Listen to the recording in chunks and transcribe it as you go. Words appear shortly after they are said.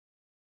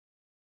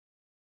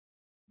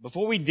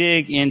Before we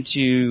dig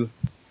into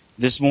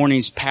this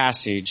morning's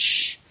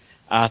passage,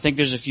 I think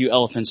there's a few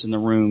elephants in the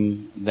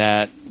room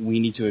that we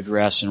need to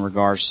address in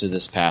regards to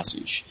this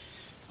passage.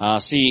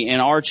 See,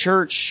 in our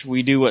church,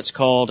 we do what's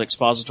called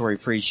expository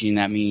preaching.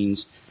 That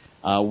means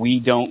we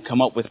don't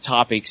come up with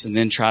topics and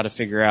then try to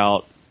figure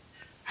out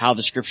how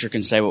the Scripture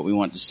can say what we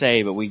want to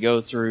say, but we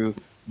go through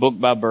book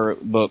by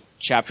book,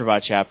 chapter by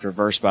chapter,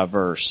 verse by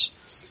verse.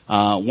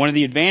 One of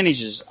the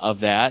advantages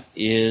of that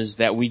is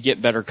that we get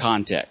better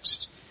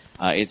context.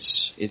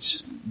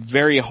 It's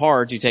very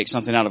hard to take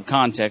something out of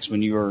context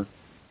when you are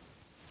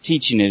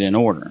teaching it in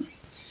order.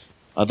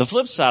 The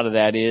flip side of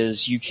that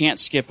is you can't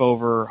skip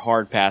over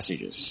hard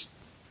passages.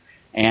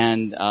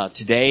 And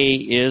today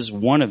is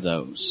one of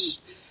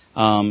those.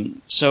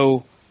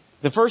 So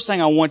the first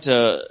thing I want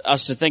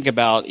us to think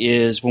about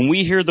is when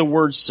we hear the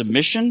words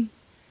submission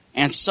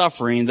and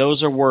suffering,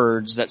 those are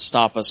words that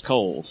stop us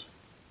cold,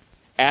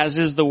 as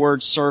is the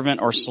word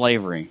servant or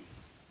slavery.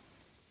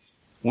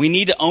 We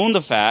need to own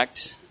the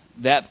fact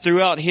that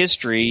throughout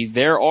history,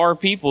 there are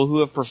people who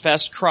have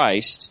professed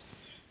Christ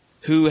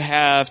who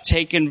have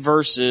taken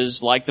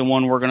verses like the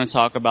one we're going to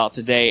talk about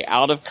today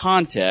out of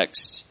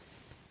context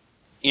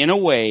in a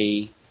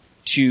way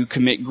to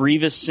commit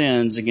grievous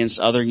sins against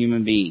other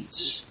human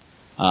beings.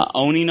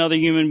 Owning other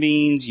human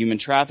beings, human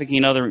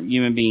trafficking other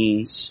human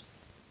beings.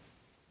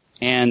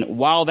 And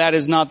while that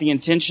is not the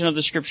intention of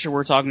the Scripture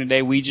we're talking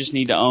today, we just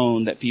need to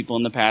own that people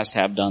in the past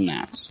have done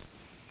that.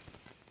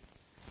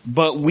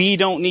 But we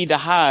don't need to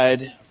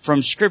hide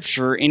from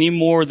Scripture any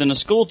more than a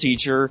school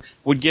teacher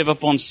would give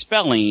up on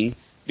spelling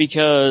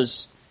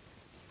because,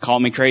 call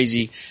me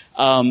crazy,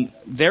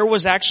 there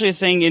was actually a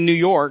thing in New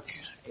York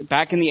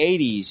back in the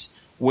 80s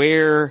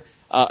where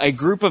a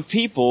group of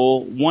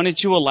people wanted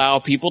to allow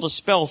people to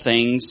spell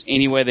things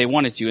any way they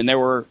wanted to. And there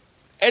were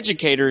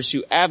educators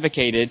who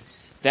advocated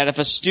that if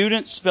a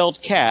student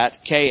spelled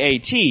cat,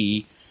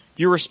 K-A-T,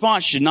 your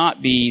response should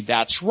not be,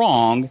 that's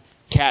wrong,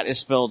 cat is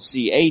spelled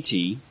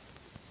C-A-T.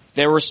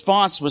 Their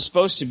response was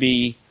supposed to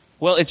be,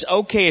 well, it's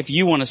okay if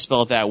you want to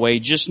spell it that way.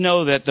 Just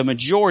know that the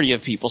majority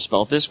of people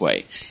spell it this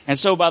way. And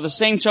so by the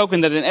same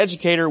token that an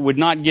educator would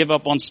not give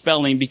up on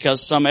spelling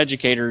because some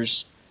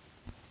educators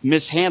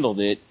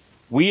mishandled it,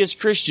 we as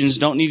Christians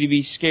don't need to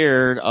be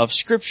scared of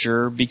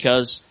Scripture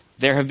because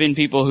there have been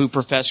people who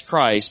profess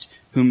Christ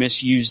who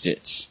misused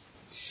it.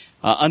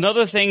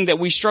 Another thing that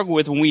we struggle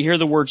with when we hear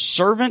the word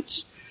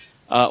servant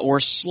or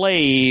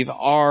slave,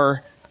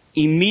 our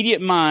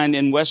immediate mind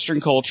in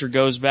Western culture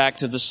goes back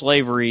to the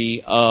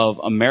slavery of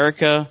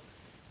America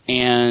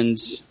and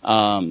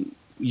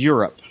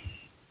Europe.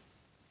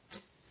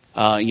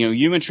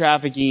 Human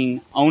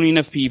trafficking, owning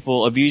of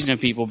people, abusing of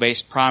people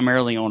based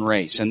primarily on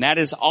race. And that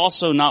is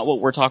also not what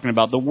we're talking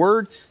about. The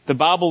word the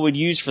Bible would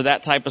use for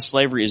that type of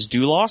slavery is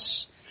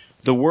doulos.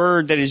 The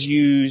word that is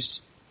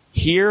used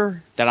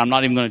here, that I'm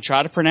not even going to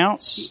try to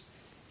pronounce,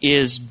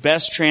 is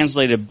best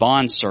translated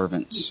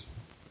bondservant.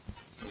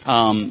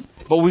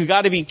 But we've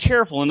got to be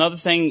careful. Another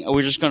thing I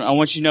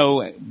want you to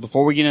know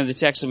before we get into the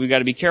text that we've got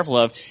to be careful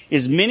of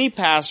is many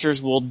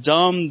pastors will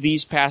dumb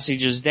these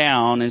passages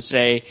down and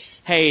say,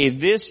 hey,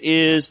 this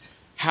is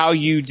how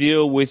you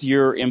deal with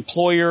your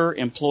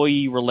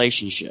employer-employee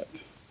relationship.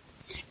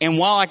 And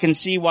while I can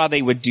see why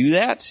they would do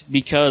that,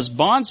 because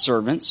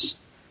bondservants,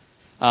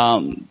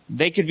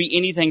 they could be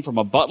anything from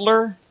a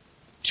butler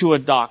to a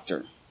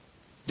doctor.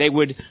 They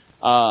would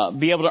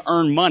be able to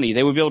earn money.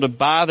 They would be able to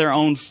buy their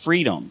own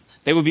freedom.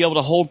 They would be able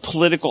to hold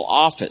political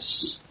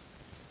office.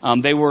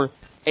 They were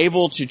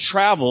able to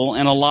travel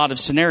in a lot of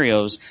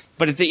scenarios.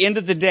 But at the end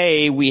of the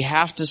day, we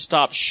have to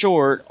stop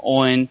short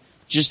on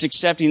just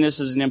accepting this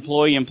as an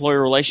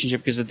employee-employer relationship,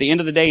 because at the end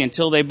of the day,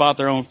 until they bought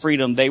their own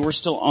freedom, they were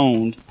still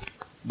owned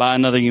by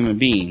another human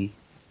being.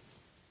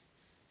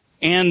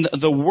 And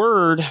the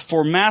word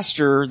for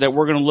master that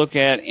we're going to look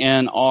at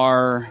in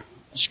our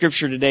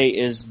Scripture today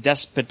is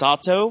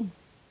despotato,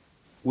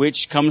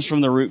 which comes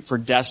from the root for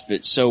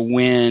despot. So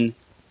when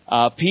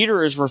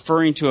Peter is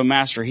referring to a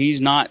master, he's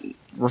not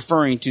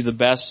referring to the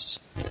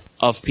best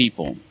of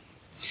people.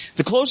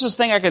 The closest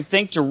thing I could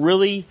think to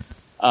really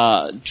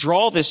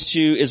draw this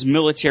to is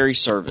military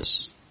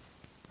service.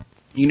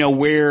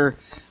 Where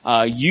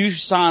you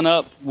sign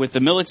up with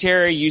the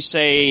military,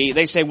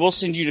 they say, we'll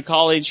send you to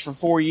college for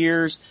 4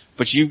 years,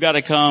 but you've got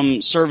to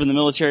come serve in the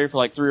military for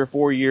like 3 or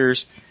 4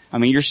 years. I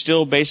mean, you're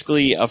still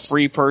basically a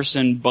free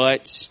person,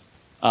 but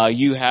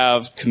you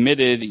have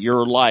committed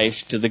your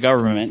life to the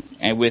government,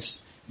 and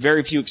with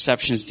very few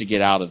exceptions to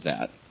get out of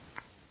that.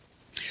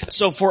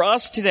 So for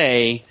us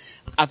today,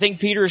 I think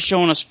Peter is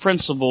showing us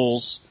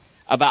principles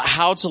about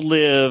how to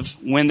live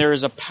when there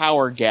is a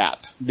power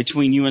gap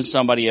between you and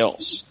somebody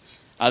else.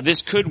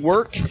 This could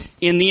work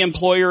in the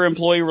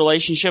employer-employee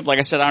relationship. Like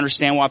I said, I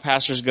understand why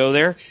pastors go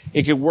there.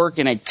 It could work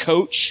in a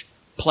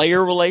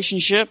coach-player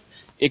relationship.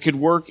 It could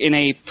work in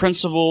a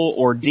principal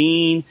or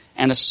dean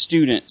and a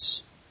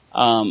student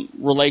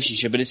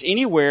relationship. But it's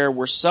anywhere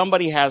where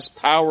somebody has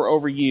power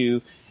over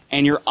you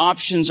and your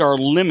options are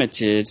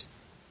limited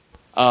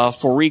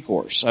for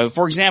recourse. So,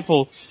 for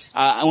example,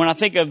 when I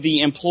think of the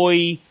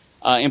employee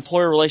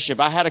employer relationship.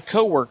 I had a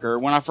coworker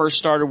when I first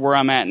started where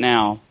I'm at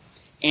now,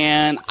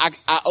 and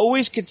I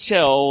always could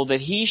tell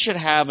that he should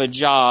have a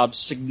job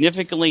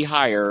significantly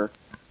higher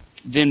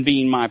than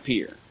being my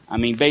peer. I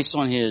mean, based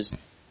on his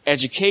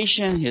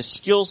education, his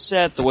skill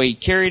set, the way he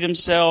carried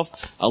himself,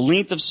 a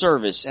length of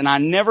service. And I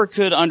never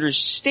could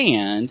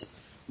understand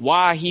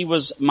why he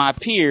was my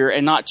peer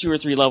and not 2 or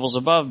 3 levels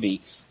above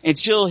me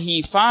until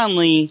he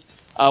finally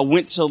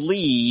went to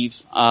leave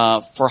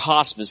for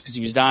hospice because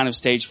he was dying of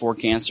stage 4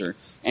 cancer.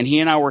 And he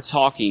and I were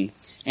talking,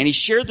 and he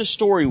shared the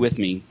story with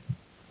me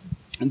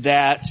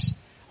that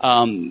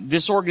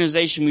this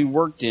organization we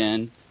worked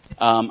in,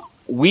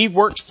 we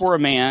worked for a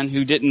man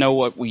who didn't know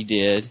what we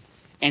did,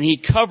 and he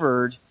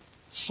covered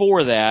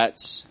for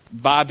that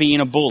by being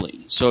a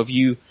bully. So if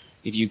you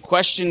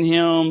questioned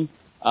him,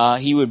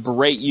 he would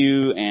berate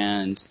you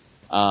and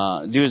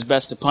do his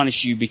best to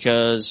punish you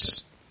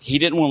because he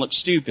didn't want to look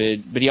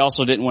stupid, but he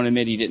also didn't want to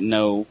admit he didn't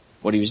know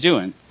what he was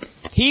doing.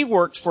 He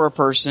worked for a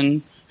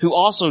person who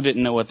also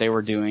didn't know what they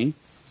were doing,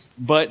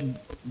 but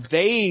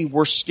they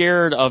were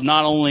scared of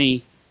not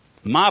only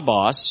my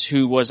boss,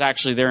 who was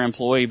actually their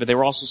employee, but they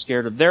were also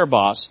scared of their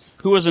boss,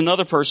 who was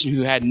another person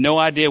who had no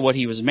idea what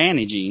he was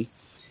managing,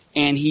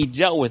 and he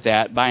dealt with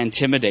that by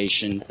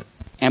intimidation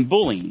and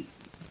bullying.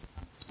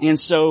 And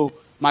so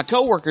my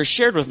coworker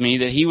shared with me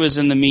that he was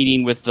in the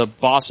meeting with the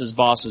boss's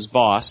boss's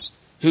boss,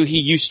 who he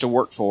used to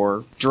work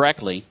for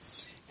directly,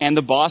 and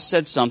the boss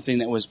said something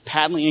that was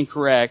patently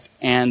incorrect,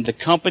 and the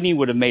company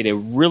would have made a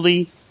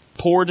really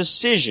poor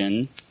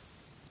decision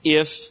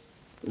if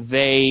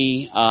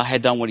they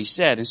had done what he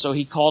said. And so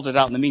he called it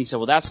out in the meeting. He said,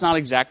 well, that's not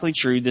exactly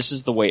true. This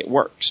is the way it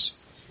works.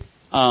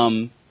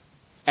 As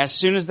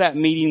soon as that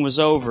meeting was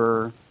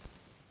over,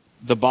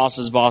 the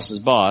boss's boss's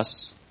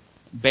boss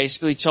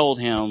basically told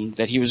him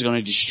that he was going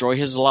to destroy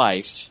his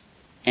life,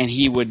 and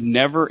he was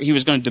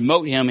going to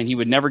demote him, and he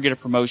would never get a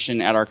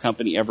promotion at our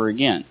company ever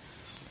again.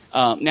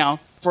 Now,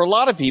 for a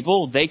lot of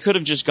people, they could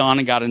have just gone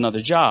and got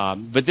another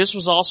job, but this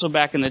was also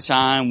back in the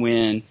time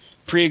when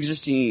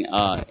pre-existing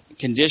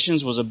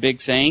conditions was a big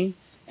thing,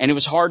 and it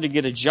was hard to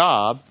get a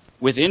job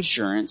with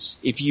insurance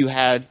if you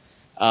had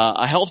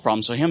a health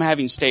problem. So him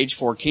having stage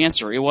 4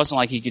 cancer, it wasn't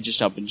like he could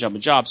just up and jump a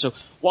job. So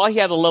while he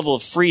had a level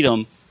of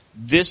freedom,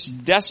 this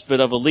despot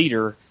of a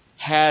leader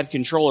had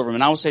control over him.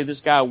 And I would say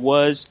this guy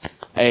was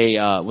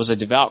a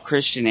devout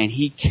Christian, and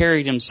he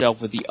carried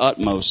himself with the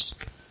utmost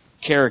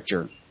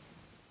character.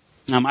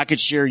 I could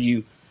share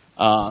you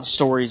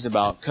stories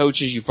about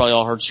coaches. You've probably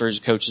all heard stories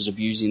of coaches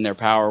abusing their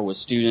power with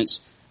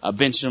students,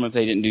 benching them if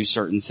they didn't do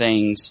certain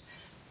things.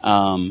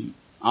 I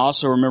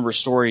also remember a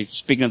story,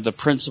 speaking of the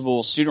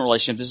principal-student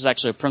relationship. This is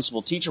actually a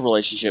principal-teacher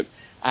relationship.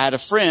 I had a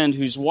friend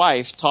whose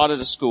wife taught at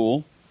a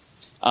school.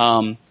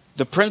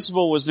 The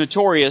principal was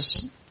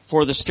notorious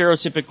for the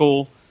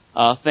stereotypical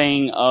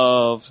thing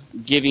of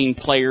giving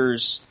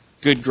players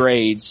good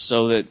grades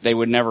so that they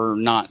would never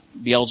not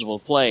be eligible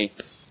to play.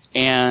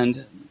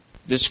 And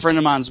this friend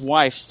of mine's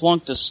wife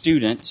flunked a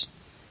student,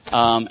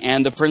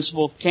 and the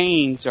principal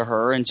came to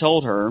her and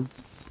told her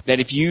that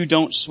if you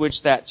don't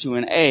switch that to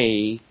an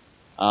A,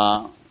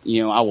 I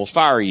will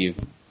fire you.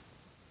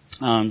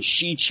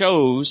 She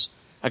chose,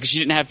 because she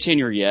didn't have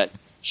tenure yet,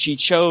 she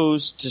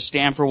chose to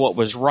stand for what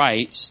was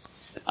right,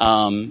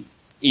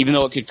 even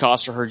though it could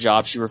cost her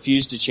job. She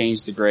refused to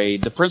change the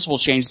grade. The principal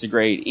changed the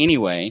grade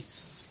anyway,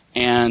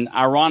 and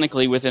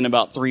ironically, within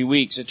about 3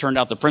 weeks, it turned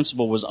out the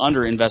principal was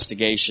under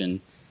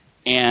investigation,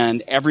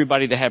 and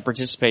everybody that had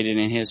participated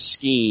in his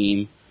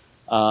scheme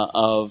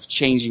of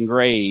changing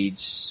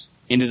grades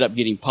ended up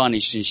getting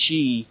punished, and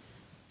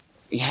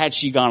had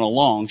she gone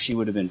along, she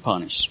would have been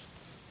punished.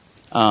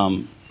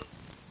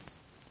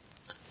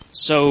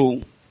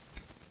 So,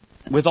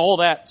 with all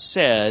that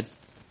said,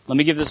 let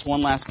me give this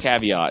one last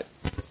caveat.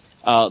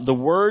 The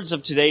words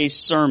of today's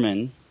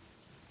sermon,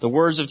 the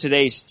words of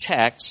today's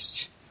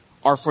text,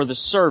 are for the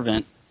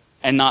servant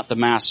and not the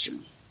master.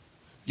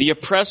 The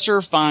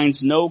oppressor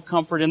finds no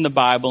comfort in the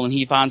Bible, and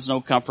he finds no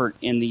comfort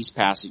in these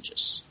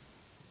passages.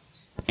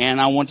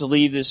 And I want to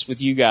leave this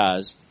with you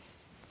guys.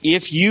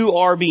 If you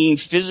are being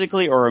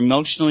physically or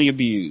emotionally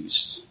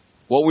abused,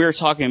 what we're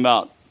talking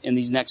about in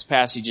these next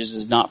passages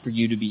is not for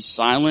you to be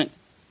silent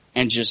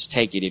and just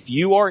take it. If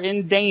you are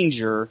in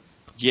danger,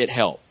 get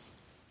help.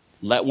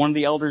 Let one of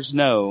the elders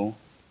know,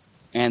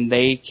 and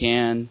they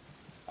can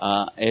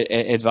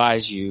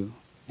advise you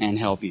and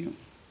help you.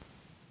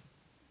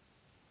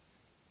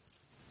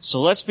 So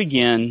let's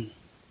begin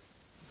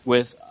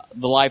with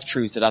the life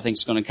truth that I think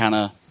is going to kind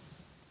of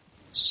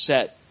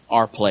set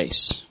our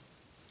place.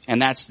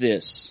 And that's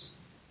this.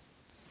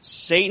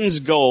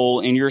 Satan's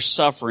goal in your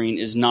suffering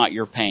is not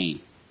your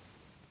pain.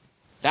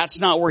 That's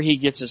not where he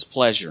gets his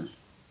pleasure.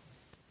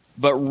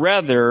 But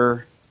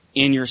rather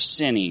in your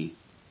sinning.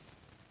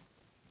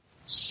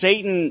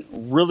 Satan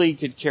really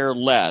could care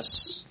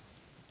less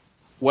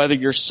whether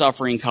your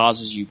suffering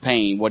causes you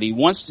pain. What he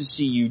wants to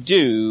see you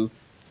do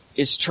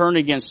is turn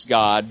against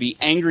God, be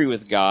angry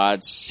with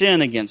God,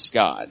 sin against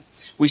God.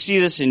 We see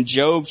this in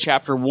Job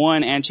chapter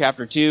 1 and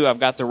chapter 2. I've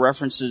got the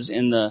references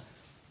in the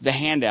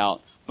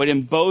handout. But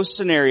in both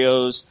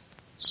scenarios,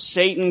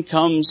 Satan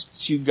comes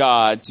to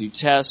God to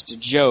test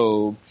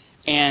Job,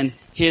 and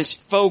his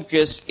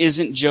focus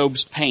isn't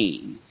Job's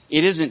pain.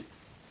 It isn't,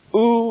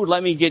 ooh,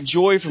 let me get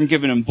joy from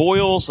giving him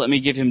boils. Let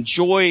me give him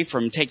joy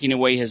from taking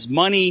away his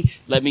money.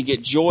 Let me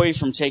get joy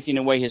from taking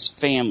away his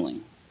family.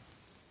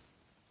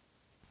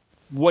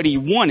 What he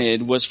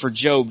wanted was for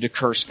Job to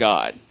curse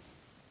God.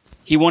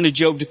 He wanted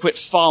Job to quit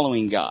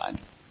following God.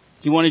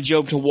 He wanted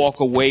Job to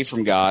walk away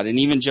from God. And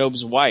even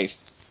Job's wife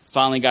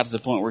finally got to the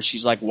point where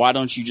she's like, why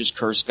don't you just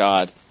curse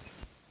God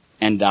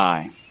and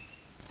die?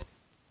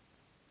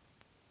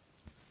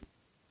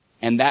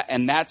 And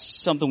that's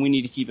something we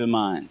need to keep in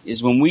mind,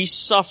 is when we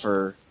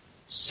suffer,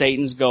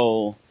 Satan's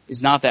goal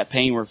is not that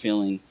pain we're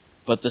feeling,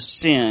 but the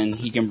sin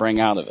he can bring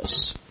out of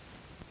us.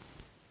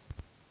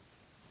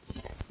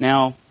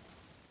 Now,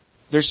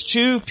 there's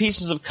two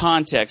pieces of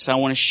context I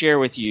want to share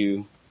with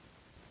you,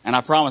 and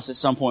I promise at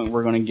some point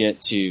we're going to get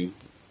to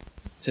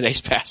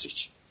today's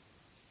passage.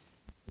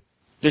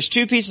 There's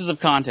two pieces of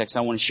context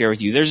I want to share with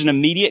you. There's an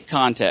immediate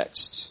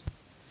context.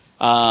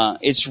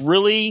 It's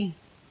really,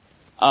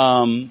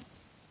 there's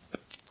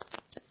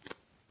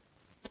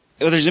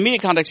an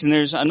immediate context, and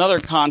there's another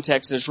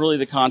context that's really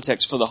the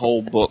context for the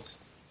whole book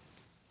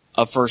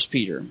of 1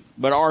 Peter.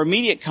 But our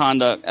immediate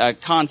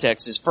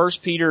context is 1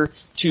 Peter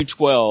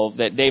 2:12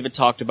 that David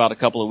talked about a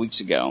couple of weeks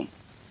ago.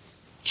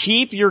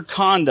 Keep your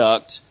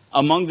conduct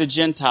among the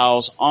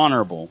Gentiles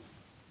honorable,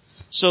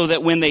 so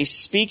that when they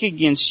speak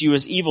against you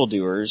as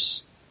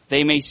evildoers,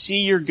 they may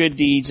see your good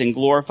deeds and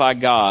glorify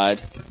God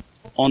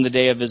on the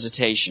day of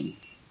visitation.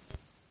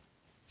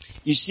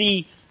 You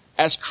see,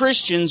 as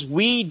Christians,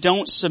 we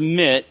don't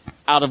submit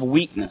out of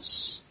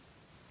weakness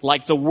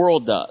like the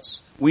world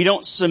does. We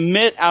don't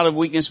submit out of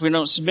weakness. We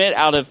don't submit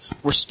out of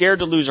we're scared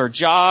to lose our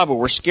job, or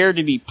we're scared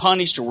to be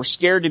punished, or we're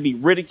scared to be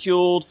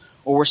ridiculed,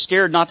 or we're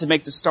scared not to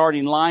make the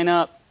starting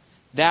lineup.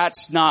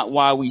 That's not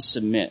why we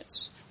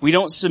submit. We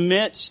don't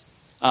submit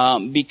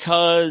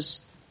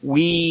because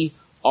we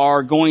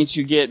are going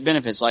to get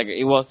benefits. Like,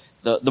 well,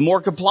 the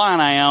more compliant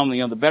I am,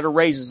 the better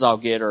raises I'll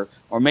get, or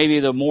maybe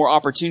the more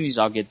opportunities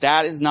I'll get.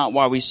 That is not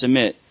why we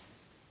submit.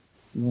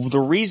 The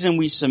reason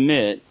we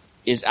submit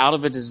is out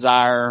of a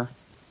desire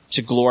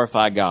to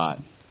glorify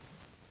God.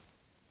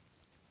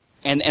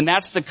 And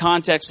that's the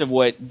context of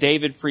what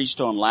David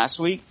preached on last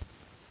week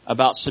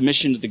about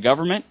submission to the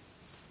government.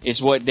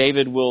 It's what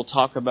David will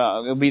talk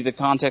about. It'll be the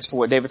context for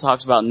what David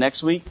talks about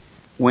next week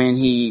when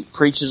he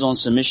preaches on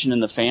submission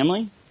in the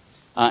family.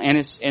 And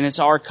it's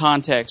our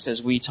context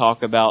as we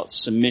talk about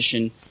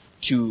submission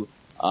to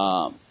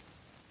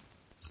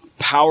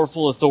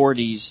powerful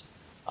authorities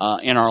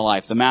in our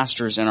life, the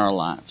masters in our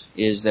life,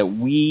 is that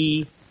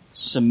we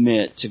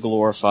submit to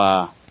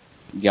glorify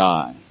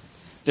God.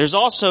 There's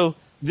also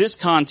this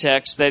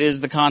context that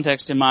is the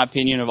context, in my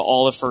opinion, of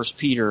all of 1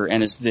 Peter,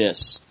 and it's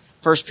this.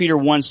 1 Peter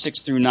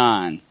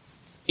 1:6-9.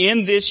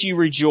 In this you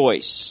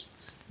rejoice,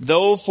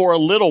 though for a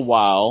little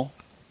while,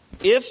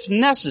 if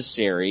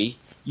necessary,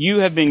 you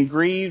have been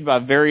grieved by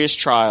various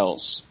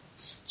trials,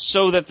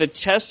 so that the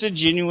tested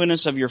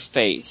genuineness of your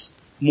faith,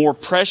 more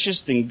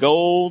precious than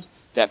gold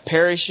that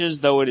perishes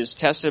though it is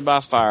tested by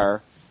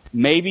fire,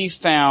 may be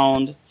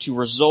found to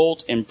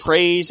result in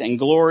praise and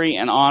glory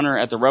and honor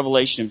at the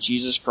revelation of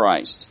Jesus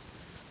Christ.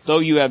 Though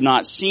you have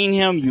not seen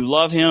him, you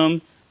love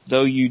him.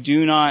 Though you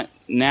do not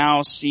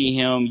now see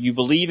him, you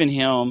believe in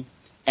him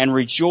and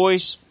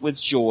rejoice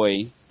with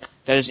joy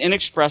that is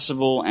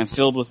inexpressible and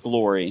filled with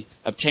glory,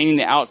 obtaining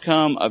the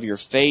outcome of your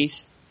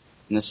faith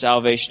and the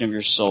salvation of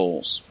your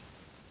souls.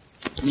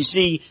 You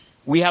see,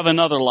 we have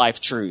another life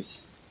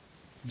truth.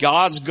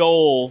 God's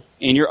goal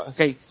in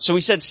so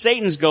we said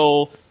Satan's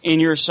goal in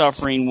your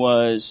suffering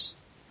was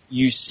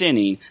you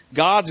sinning.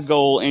 God's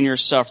goal in your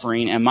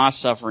suffering and my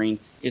suffering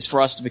is for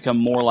us to become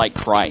more like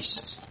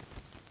Christ.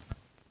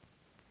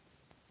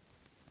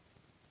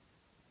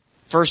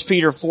 1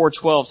 Peter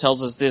 4:12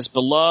 tells us this,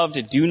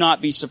 beloved, do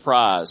not be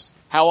surprised.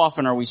 How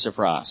often are we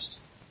surprised?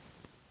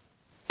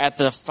 At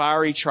the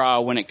fiery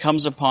trial when it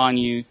comes upon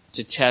you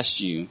to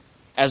test you,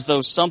 as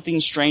though something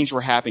strange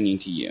were happening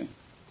to you.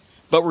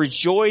 But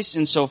rejoice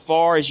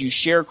insofar as you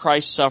share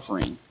Christ's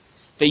suffering,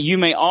 that you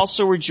may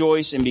also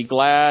rejoice and be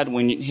glad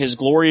when his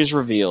glory is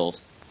revealed.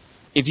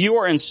 If you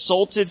are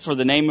insulted for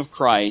the name of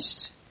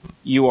Christ,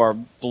 you are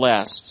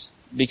blessed,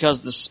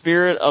 because the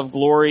Spirit of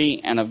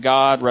glory and of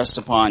God rests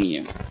upon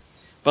you.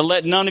 But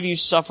let none of you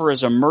suffer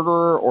as a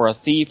murderer or a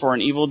thief or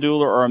an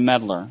evildoer or a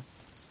meddler.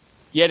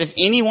 Yet if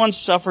anyone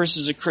suffers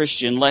as a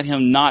Christian, let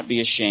him not be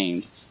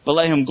ashamed, but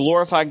let him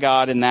glorify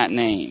God in that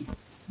name.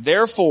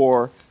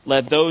 Therefore,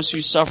 let those who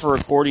suffer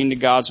according to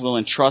God's will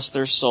entrust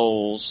their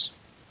souls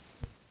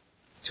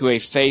to a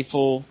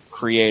faithful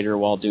Creator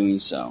while doing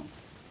so.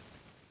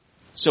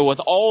 So with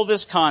all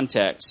this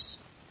context,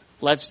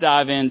 let's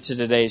dive into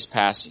today's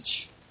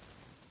passage.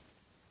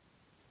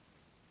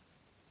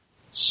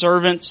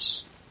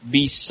 Servants,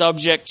 be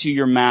subject to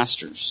your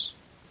masters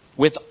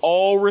with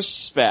all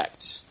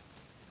respect,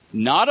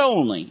 not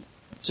only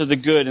to the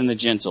good and the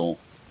gentle,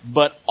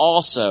 but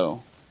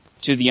also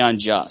to the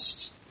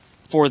unjust.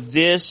 For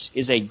this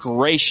is a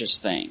gracious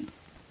thing,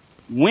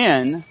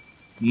 when,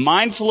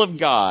 mindful of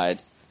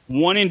God,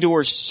 one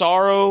endures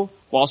sorrow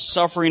while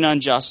suffering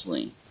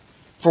unjustly.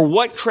 For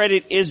what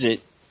credit is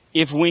it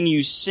if when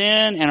you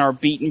sin and are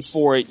beaten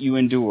for it, you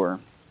endure?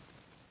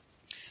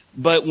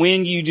 But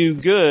when you do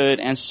good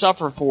and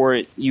suffer for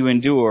it, you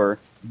endure.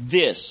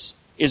 This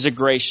is a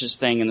gracious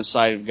thing in the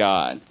sight of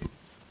God.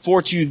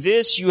 For to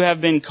this you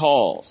have been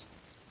called,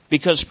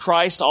 because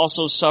Christ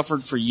also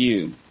suffered for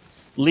you,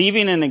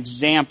 leaving an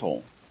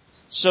example,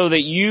 so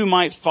that you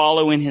might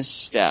follow in his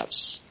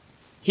steps.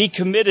 He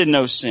committed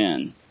no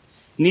sin,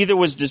 neither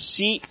was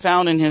deceit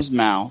found in his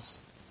mouth.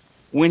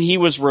 When he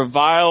was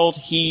reviled,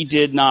 he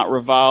did not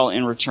revile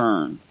in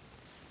return.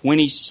 When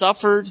he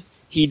suffered,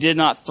 he did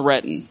not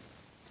threaten,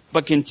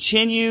 but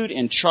continued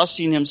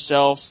entrusting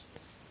himself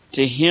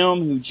to him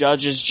who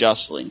judges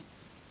justly.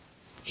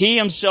 He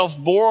himself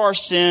bore our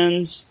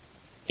sins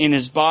in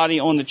his body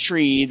on the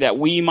tree, that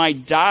we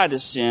might die to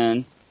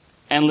sin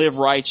and live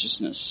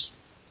righteousness.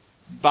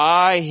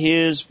 By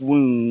his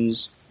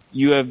wounds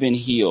you have been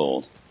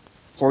healed.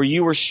 For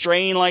you were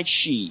straying like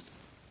sheep,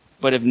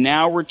 but have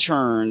now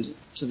returned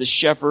to the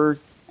shepherd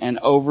and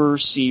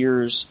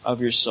overseers of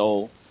your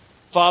soul.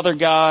 Father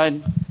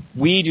God,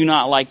 we do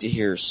not like to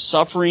hear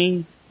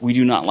suffering. We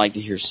do not like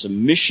to hear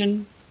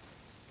submission.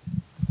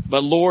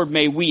 But Lord,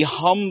 may we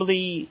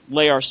humbly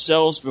lay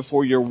ourselves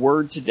before your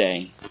word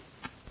today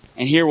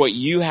and hear what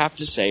you have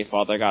to say,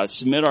 Father God.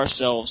 Submit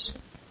ourselves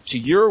to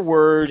your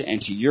word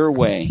and to your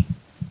way.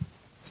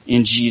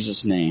 In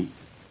Jesus' name,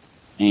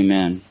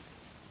 amen.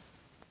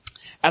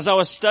 As I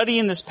was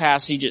studying this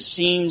passage, it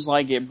seems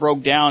like it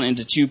broke down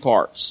into two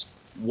parts.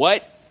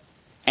 What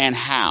and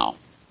how.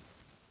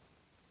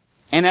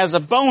 And as a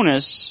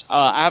bonus,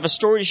 I have a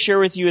story to share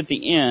with you at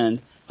the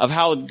end of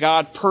how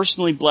God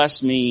personally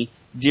blessed me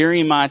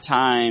during my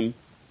time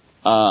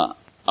of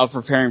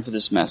preparing for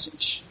this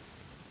message.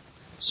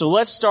 So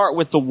let's start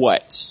with the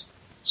what.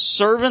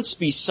 Servants,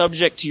 be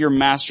subject to your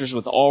masters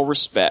with all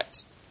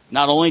respect,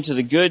 not only to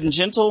the good and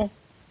gentle,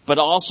 but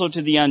also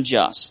to the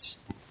unjust.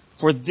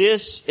 For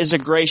this is a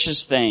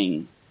gracious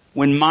thing,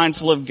 when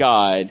mindful of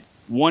God,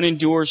 one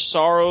endures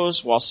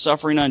sorrows while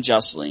suffering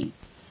unjustly.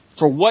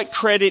 For what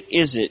credit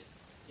is it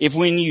if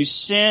when you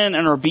sin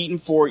and are beaten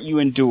for it, you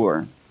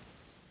endure?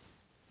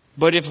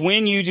 But if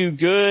when you do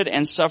good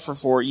and suffer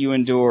for it, you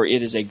endure,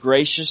 it is a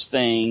gracious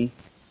thing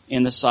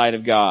in the sight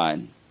of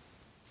God.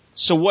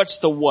 So what's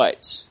the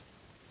what?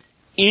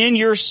 In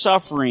your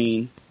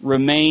suffering,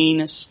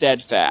 remain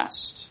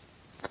steadfast.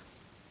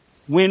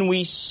 When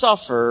we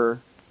suffer,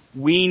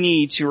 we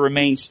need to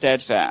remain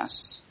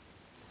steadfast.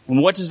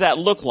 And what does that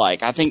look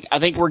like? I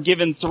think we're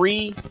given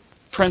three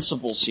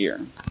principles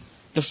here.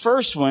 The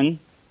first one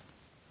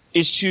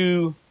is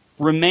to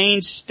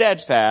remain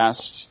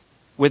steadfast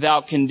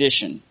without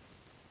condition.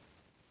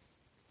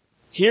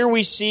 Here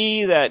we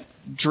see that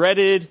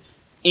dreaded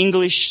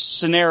English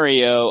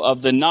scenario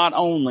of the not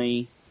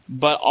only,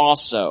 but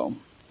also.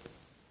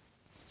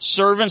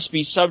 Servants,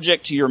 be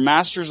subject to your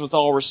masters with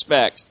all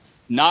respect,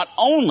 not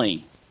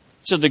only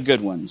to the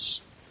good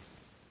ones,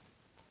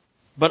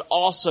 but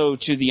also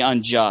to the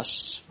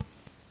unjust.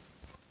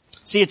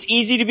 See, it's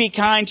easy to be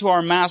kind to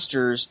our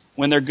masters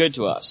when they're good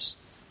to us.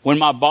 When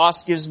my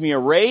boss gives me a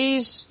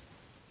raise,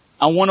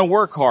 I want to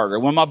work harder.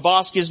 When my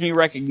boss gives me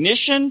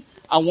recognition,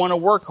 I want to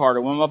work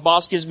harder. When my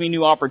boss gives me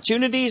new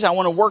opportunities, I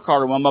want to work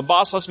harder. When my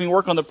boss lets me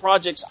work on the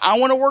projects I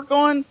want to work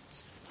on,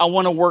 I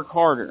want to work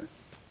harder.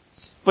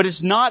 But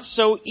it's not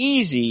so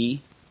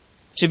easy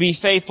to be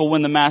faithful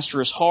when the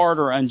master is hard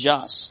or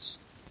unjust.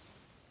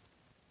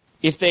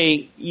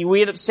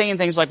 We end up saying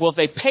things like, well, if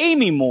they pay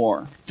me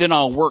more, then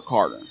I'll work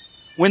harder.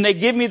 When they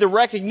give me the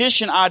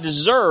recognition I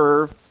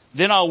deserve,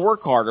 then I'll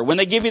work harder. When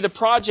they give me the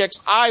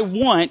projects I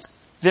want,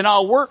 then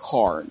I'll work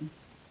hard.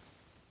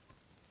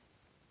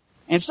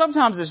 And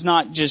sometimes it's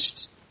not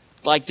just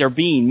like they're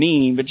being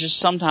mean, but just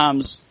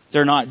sometimes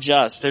they're not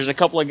just. There's a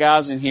couple of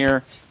guys in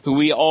here who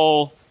we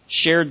all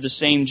shared the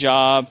same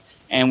job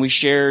and we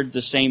shared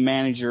the same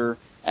manager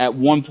at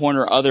one point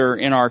or other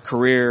in our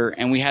career,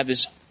 and we had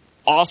this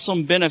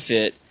awesome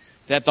benefit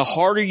that the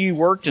harder you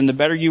worked and the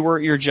better you were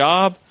at your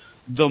job,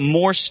 the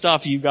more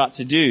stuff you got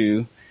to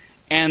do,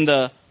 and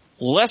the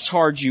less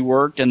hard you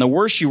worked and the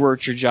worse you were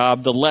at your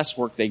job, the less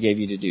work they gave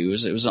you to do.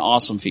 It was an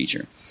awesome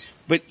feature.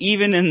 But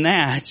even in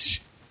that,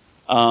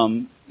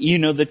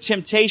 the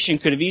temptation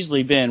could have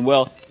easily been,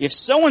 well, if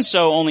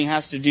so-and-so only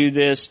has to do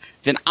this,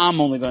 then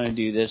I'm only going to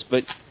do this.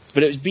 But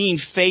it was being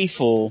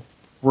faithful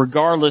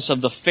regardless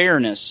of the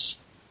fairness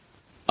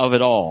of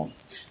it all.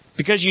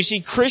 Because you see,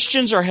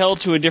 Christians are held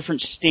to a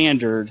different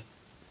standard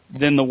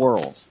than the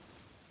world.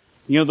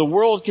 The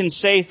world can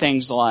say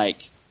things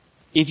like,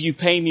 if you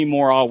pay me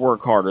more, I'll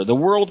work harder. The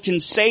world can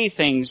say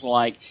things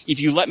like,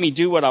 if you let me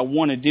do what I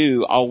want to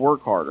do, I'll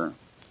work harder.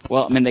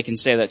 Well, they can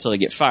say that till they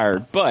get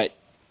fired, but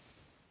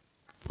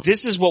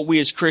this is what we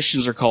as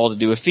Christians are called to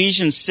do.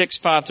 Ephesians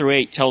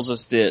 6:5-8 tells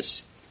us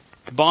this: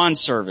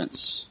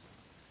 bondservants,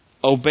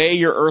 obey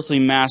your earthly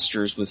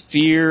masters with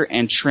fear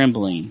and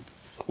trembling,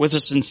 with a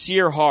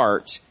sincere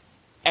heart,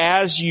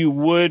 as you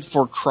would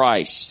for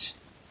Christ,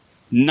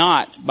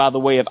 not by the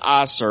way of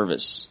eye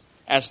service,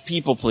 as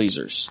people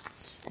pleasers,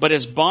 but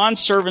as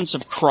bondservants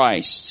of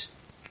Christ,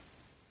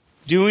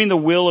 doing the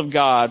will of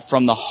God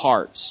from the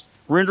heart,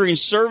 rendering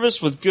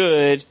service with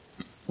good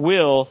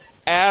will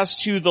as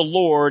to the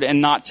Lord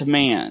and not to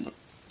man,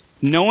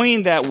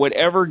 knowing that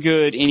whatever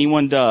good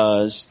anyone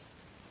does,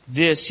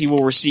 this he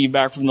will receive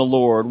back from the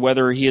Lord,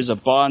 whether he is a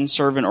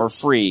bondservant or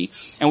free.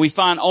 And we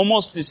find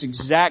almost this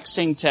exact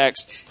same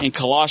text in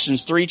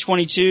Colossians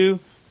 3:22,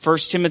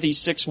 1 Timothy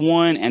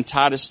 6:1, and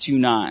Titus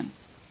 2:9.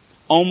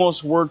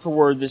 Almost word for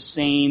word the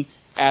same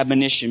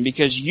admonition.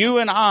 Because you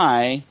and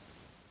I,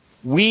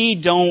 we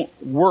don't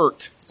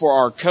work for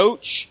our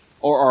coach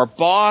or our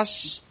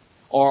boss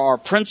or our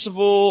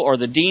principal or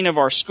the dean of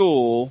our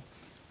school.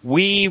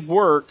 We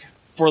work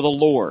for the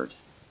Lord.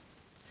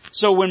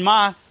 So when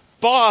my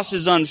boss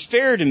is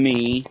unfair to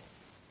me,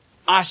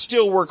 I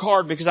still work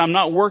hard because I'm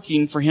not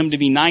working for him to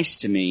be nice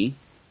to me.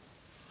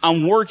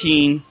 I'm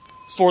working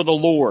for the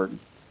Lord.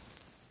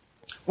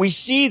 We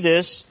see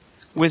this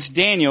with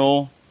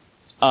Daniel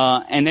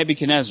and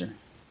Nebuchadnezzar.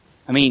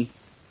 I mean,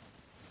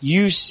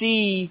 you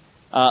see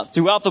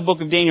throughout the book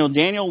of Daniel,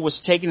 Daniel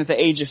was taken at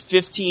the age of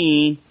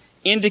 15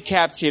 into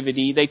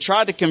captivity. They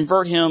tried to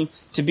convert him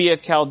to be a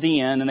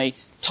Chaldean, and they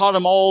taught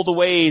him all the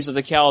ways of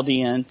the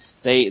Chaldean.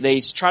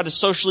 They tried to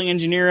socially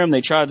engineer him.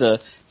 They tried to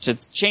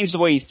change the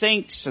way he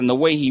thinks and the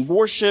way he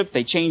worshiped.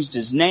 They changed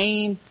his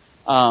name.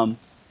 And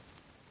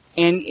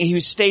he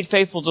stayed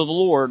faithful to the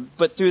Lord.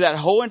 But through that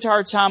whole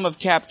entire time of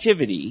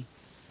captivity,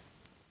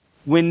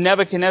 when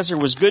Nebuchadnezzar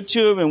was good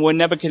to him and when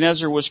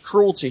Nebuchadnezzar was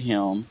cruel to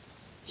him,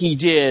 he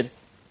did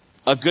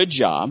a good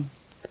job.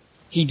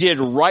 He did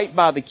right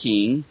by the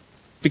king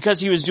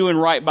because he was doing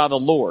right by the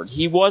Lord.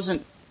 He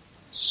wasn't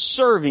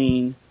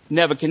serving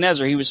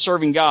Nebuchadnezzar. He was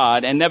serving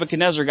God, and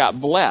Nebuchadnezzar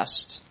got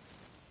blessed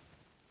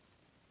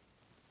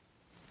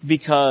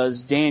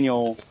because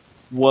Daniel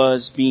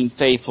was being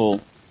faithful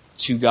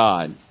to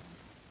God.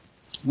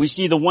 We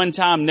see the one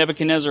time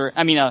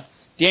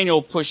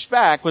Daniel pushed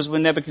back was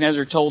when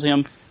Nebuchadnezzar told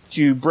him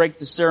to break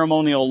the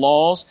ceremonial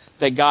laws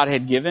that God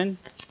had given.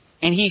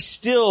 And he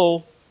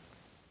still,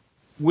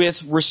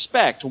 with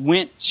respect,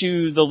 went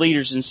to the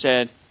leaders and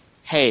said,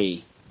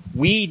 hey,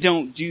 we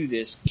don't do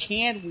this.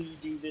 Can we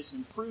do this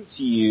and prove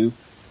to you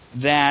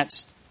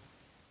that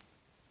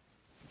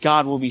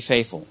God will be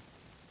faithful?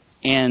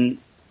 And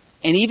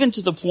even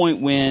to the point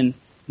when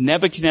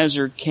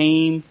Nebuchadnezzar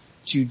came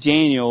to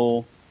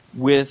Daniel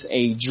with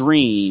a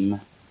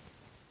dream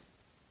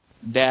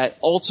that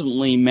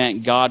ultimately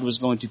meant God was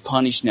going to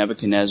punish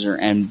Nebuchadnezzar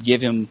and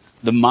give him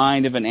the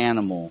mind of an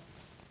animal,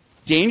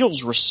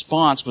 Daniel's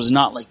response was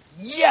not like,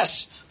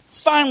 yes,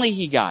 finally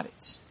he got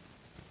it.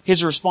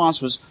 His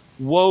response was,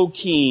 woe,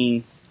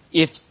 king,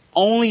 if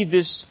only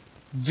this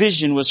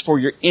vision was for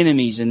your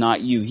enemies and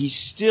not you. He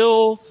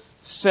still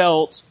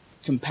felt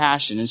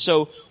compassion. And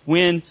so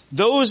when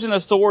those in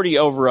authority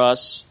over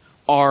us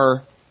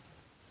are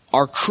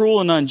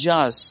cruel and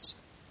unjust,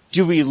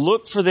 do we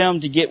look for them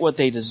to get what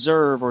they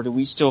deserve, or do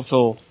we still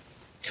feel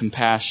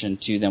compassion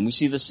to them? We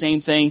see the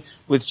same thing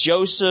with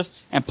Joseph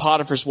and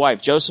Potiphar's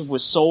wife. Joseph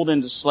was sold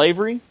into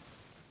slavery.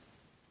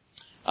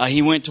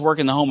 He went to work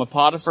in the home of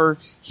Potiphar.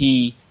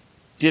 He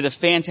did a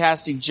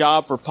fantastic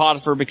job for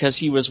Potiphar because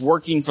he was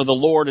working for the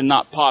Lord and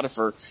not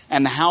Potiphar.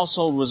 And the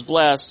household was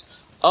blessed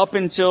up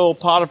until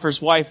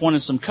Potiphar's wife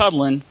wanted some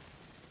cuddling.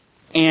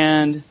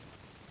 And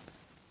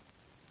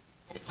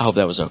I hope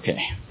that was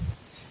okay.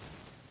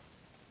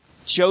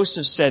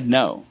 Joseph said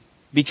no,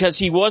 because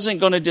he wasn't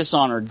going to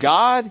dishonor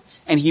God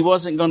and he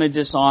wasn't going to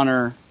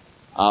dishonor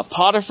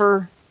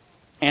Potiphar.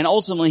 And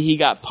ultimately he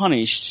got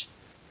punished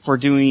for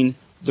doing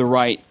the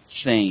right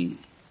thing.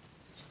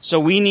 So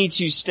we need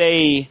to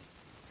stay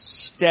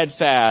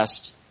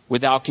steadfast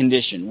without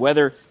condition.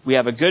 Whether we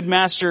have a good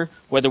master,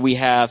 whether we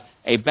have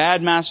a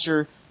bad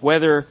master,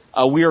 whether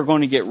we are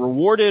going to get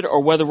rewarded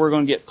or whether we're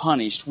going to get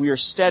punished, we are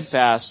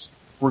steadfast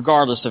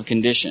regardless of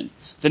condition.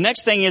 The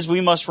next thing is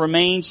we must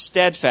remain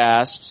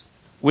steadfast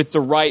with the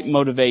right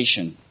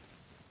motivation.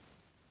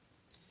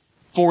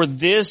 For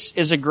this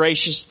is a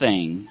gracious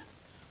thing.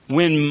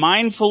 When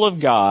mindful of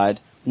God,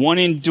 one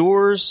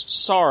endures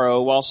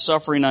sorrow while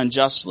suffering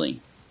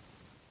unjustly.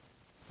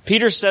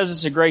 Peter says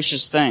it's a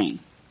gracious thing.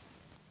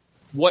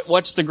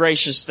 What's the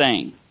gracious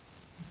thing?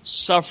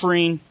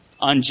 Suffering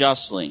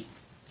unjustly.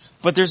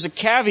 But there's a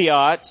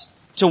caveat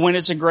to when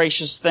it's a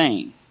gracious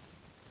thing.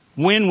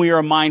 When we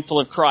are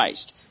mindful of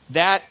Christ.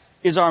 That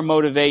is our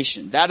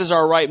motivation. That is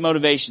our right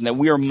motivation, that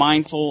we are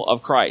mindful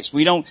of Christ.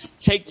 We don't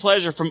take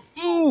pleasure from,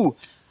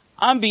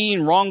 I'm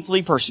being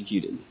wrongfully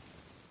persecuted.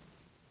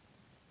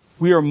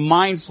 We are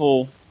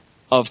mindful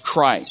of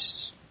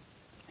Christ.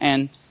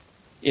 And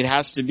it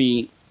has to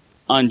be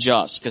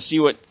unjust. Because see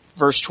what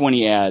verse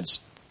 20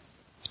 adds.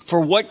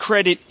 For what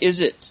credit is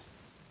it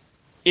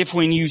if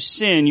when you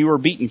sin you are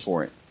beaten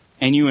for it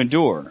and you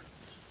endure?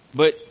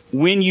 But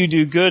when you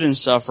do good and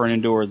suffer and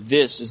endure,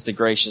 this is the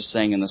gracious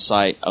thing in the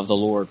sight of the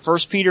Lord. 1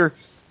 Peter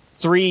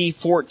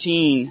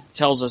 3:14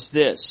 tells us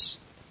this.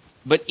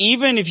 But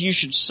even if you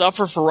should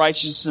suffer for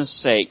righteousness'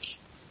 sake,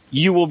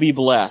 you will be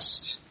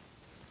blessed.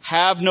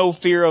 Have no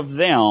fear of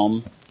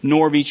them,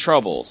 nor be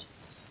troubled.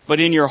 But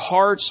in your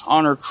hearts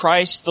honor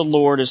Christ the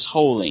Lord as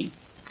holy,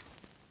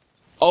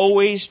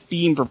 always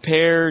being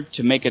prepared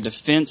to make a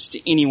defense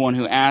to anyone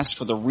who asks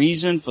for the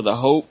reason for the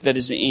hope that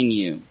is in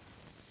you.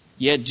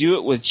 Yet do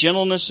it with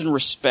gentleness and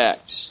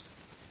respect,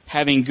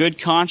 having good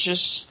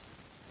conscience,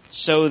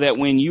 so that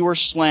when you are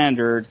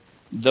slandered,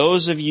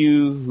 those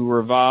who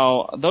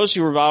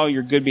revile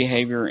your good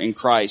behavior in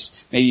Christ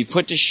may be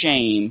put to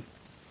shame.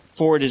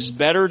 For it is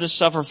better to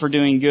suffer for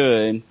doing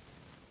good,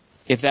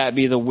 if that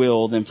be the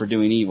will, than for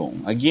doing evil.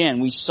 Again,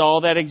 we saw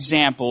that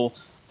example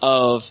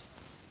of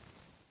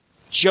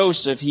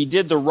Joseph. He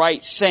did the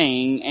right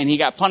thing and he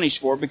got punished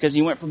for it because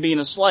he went from being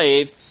a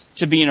slave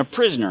to being a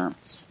prisoner.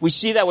 We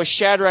see that with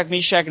Shadrach,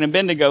 Meshach, and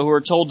Abednego, who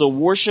are told to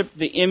worship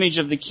the image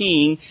of the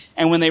king,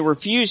 and when they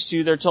refuse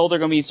to, they're told they're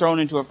going to be thrown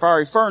into a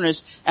fiery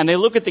furnace, and they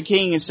look at the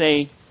king and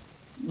say,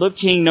 "Look,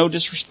 king, no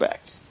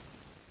disrespect,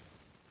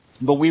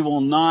 but we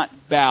will not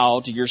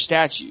bow to your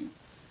statue."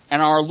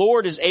 And our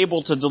Lord is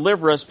able to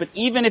deliver us, but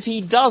even if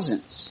he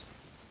doesn't,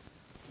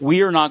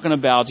 we are not going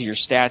to bow to your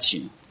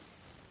statue.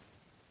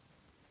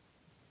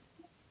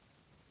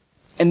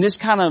 And this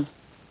kind of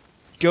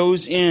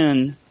goes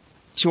in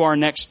to our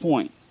next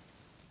point.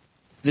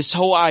 This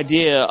whole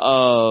idea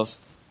of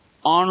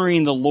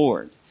honoring the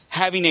Lord,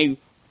 having a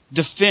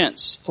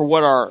defense for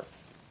what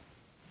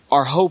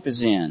our hope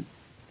is in,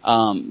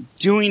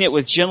 doing it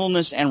with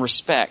gentleness and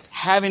respect,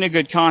 having a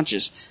good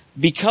conscience,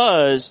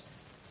 because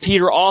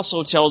Peter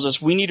also tells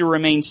us we need to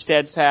remain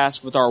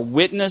steadfast with our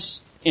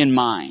witness in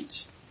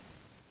mind.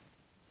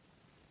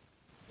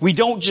 We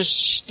don't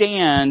just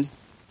stand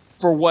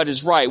for what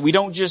is right. We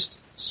don't just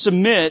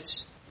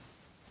submit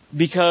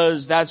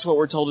because that's what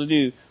we're told to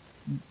do.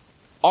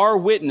 Our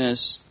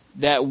witness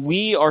that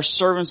we are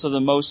servants of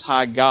the Most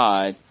High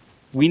God,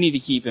 we need to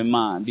keep in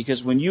mind.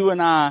 Because when you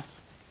and I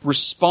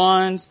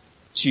respond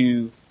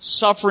to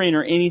suffering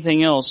or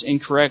anything else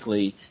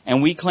incorrectly,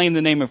 and we claim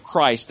the name of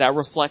Christ, that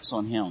reflects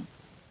on Him.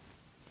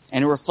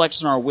 And it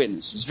reflects on our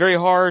witness. It's very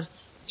hard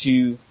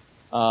to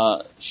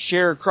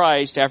share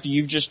Christ after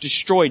you've just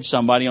destroyed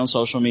somebody on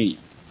social media.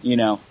 You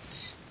know.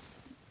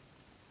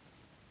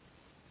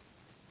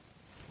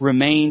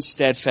 Remain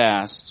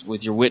steadfast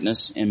with your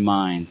witness in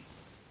mind.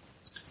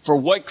 For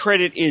what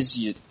credit is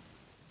it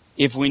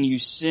if when you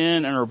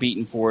sin and are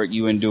beaten for it,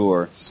 you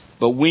endure?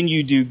 But when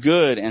you do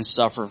good and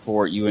suffer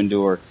for it, you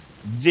endure.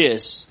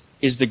 This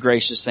is the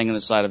gracious thing in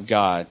the sight of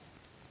God.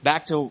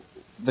 Back to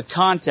the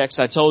context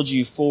I told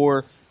you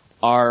for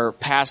our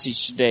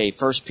passage today,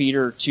 1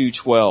 Peter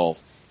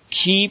 2:12.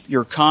 Keep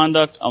your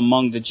conduct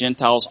among the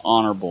Gentiles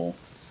honorable,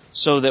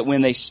 so that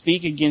when they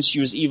speak against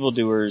you as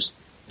evildoers,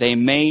 they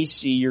may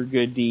see your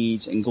good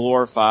deeds and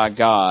glorify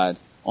God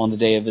on the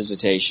day of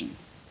visitation.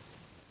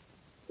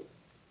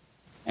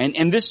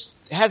 And this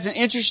has an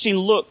interesting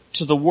look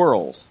to the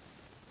world.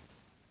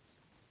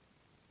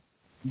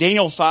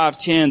 Daniel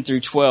 5:10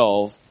 through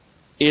 12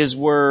 is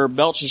where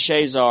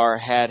Belteshazzar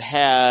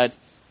had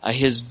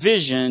his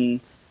vision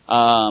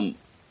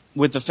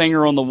with the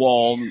finger on the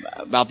wall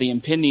about the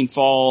impending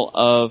fall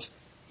of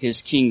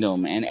his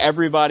kingdom. And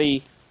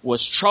everybody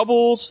was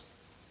troubled,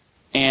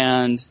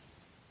 and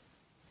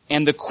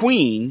the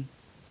queen,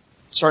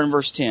 starting in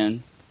verse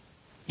 10,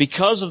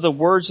 because of the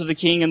words of the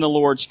king and the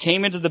lords,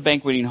 came into the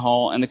banqueting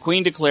hall, and the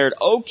queen declared,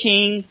 "O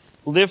king,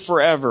 live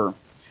forever.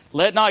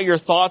 Let not your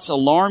thoughts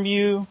alarm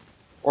you,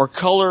 or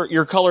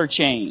your color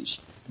change.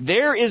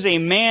 There is a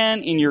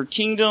man in your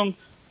kingdom in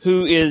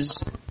whom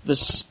is the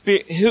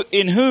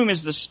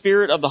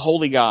spirit of the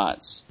holy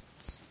gods.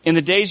 In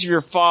the days of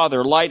your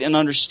father, light and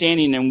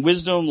understanding and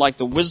wisdom like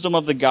the wisdom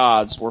of the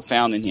gods were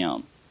found in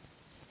him.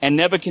 And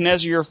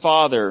Nebuchadnezzar your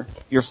father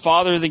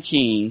the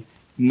king,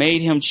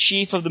 made him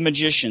chief of the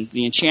magicians,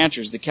 the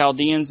enchanters, the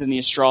Chaldeans, and the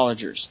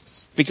astrologers.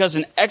 Because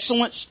an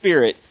excellent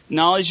spirit,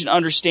 knowledge and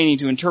understanding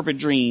to interpret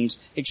dreams,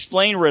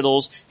 explain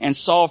riddles, and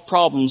solve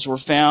problems were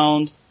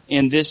found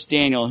in this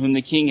Daniel, whom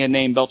the king had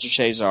named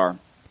Belteshazzar.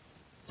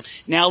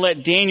 Now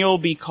let Daniel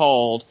be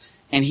called,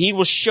 and he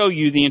will show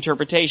you the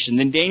interpretation."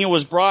 Then Daniel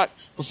was brought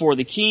before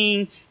the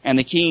king, and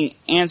the king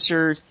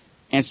answered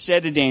and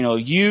said to Daniel,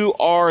 "You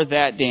are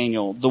that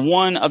Daniel, the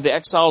one of the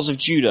exiles of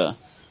Judah,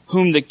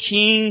 whom the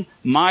king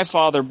my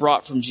father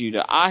brought from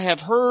Judah. I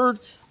have heard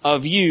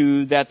of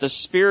you that the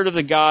spirit of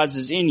the gods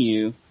is in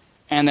you,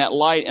 and that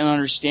light and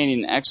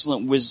understanding and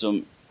excellent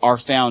wisdom are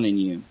found in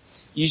you."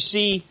 You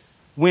see,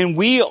 when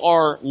we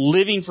are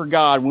living for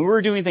God, when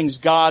we're doing things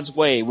God's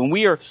way, when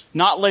we are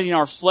not letting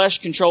our flesh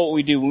control what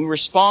we do, when we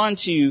respond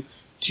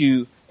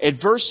to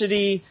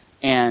adversity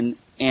and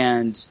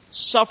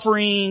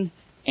suffering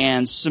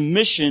and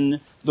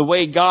submission the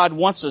way God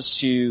wants us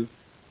to,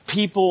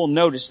 people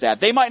notice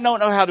that. They might not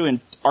know how to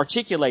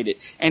articulate it.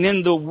 And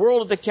in the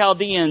world of the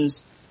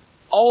Chaldeans,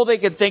 all they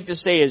could think to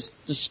say is,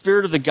 the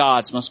spirit of the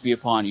gods must be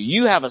upon you.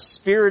 You have a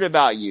spirit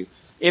about you.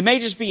 It may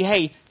just be,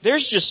 hey,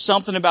 there's just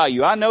something about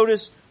you. I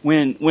notice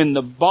when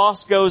the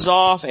boss goes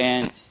off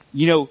and,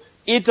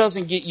 it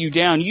doesn't get you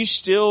down. You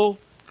still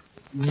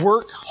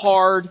work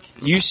hard.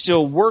 You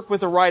still work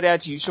with the right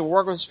attitude. You still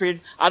work with the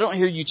Spirit. I don't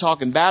hear you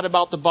talking bad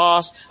about the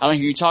boss. I don't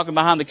hear you talking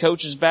behind the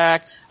coach's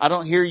back. I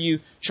don't hear you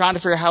trying to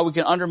figure out how we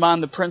can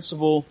undermine the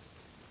principal.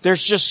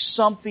 There's just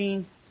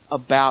something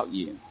about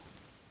you.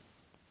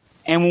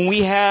 And when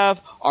we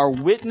have our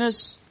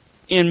witness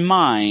in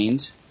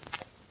mind,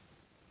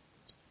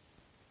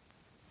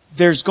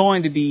 there's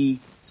going to be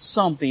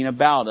something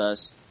about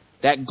us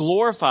that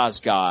glorifies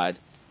God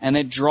and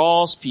that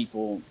draws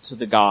people to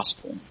the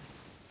gospel.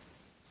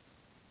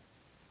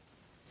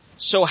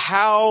 So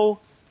how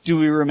do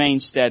we remain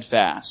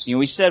steadfast?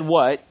 We said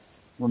what?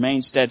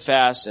 Remain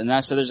steadfast. And I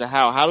said there's a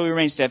how. How do we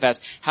remain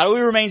steadfast? How do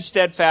we remain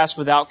steadfast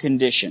without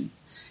condition?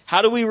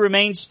 How do we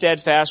remain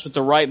steadfast with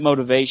the right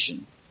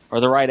motivation or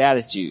the right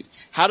attitude?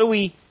 How do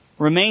we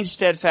remain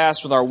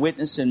steadfast with our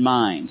witness in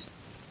mind?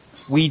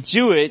 We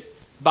do it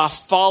by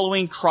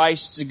following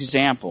Christ's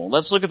example.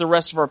 Let's look at the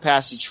rest of our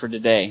passage for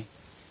today.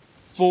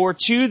 For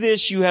to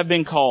this you have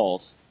been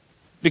called,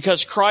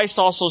 because Christ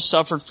also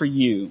suffered for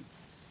you,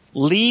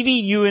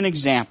 leaving you an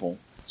example,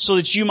 so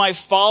that you might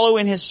follow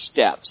in his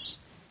steps.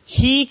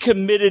 He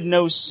committed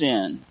no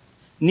sin,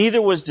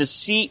 neither was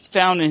deceit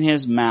found in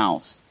his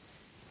mouth.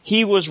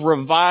 He was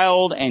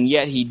reviled, and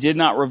yet he did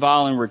not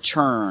revile in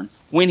return.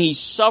 When he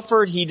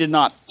suffered, he did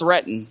not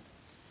threaten,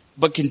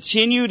 but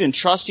continued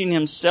entrusting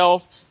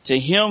himself to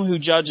him who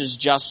judges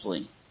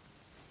justly.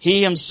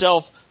 He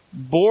himself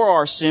bore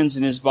our sins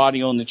in his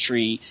body on the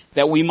tree,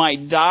 that we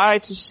might die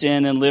to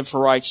sin and live for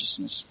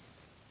righteousness.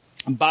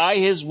 By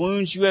his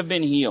wounds you have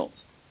been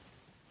healed.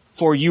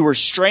 For you were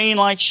straying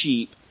like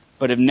sheep,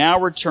 but have now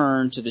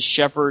returned to the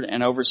shepherd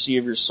and overseer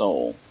of your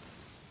soul.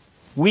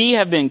 We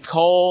have been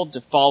called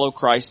to follow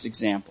Christ's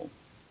example.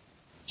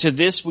 To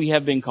this we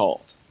have been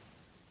called.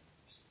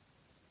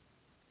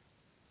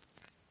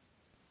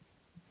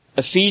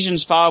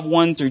 Ephesians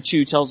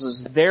 5:1-2 tells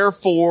us,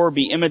 therefore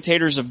be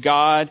imitators of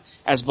God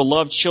as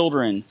beloved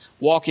children.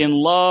 Walk in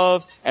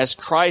love as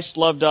Christ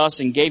loved us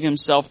and gave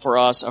himself for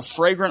us, a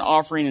fragrant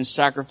offering and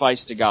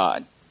sacrifice to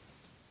God.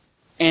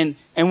 And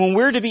when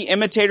we're to be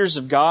imitators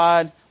of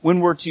God, when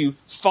we're to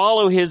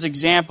follow his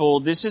example,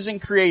 this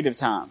isn't creative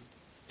time.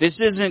 This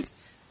isn't,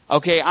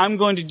 okay, I'm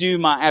going to do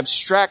my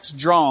abstract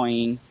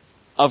drawing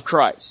of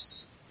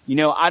Christ.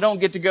 I don't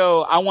get to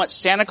go, I want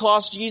Santa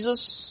Claus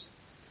Jesus.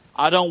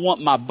 I don't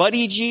want my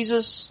buddy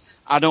Jesus.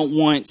 I don't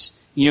want,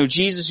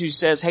 Jesus who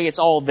says, hey, it's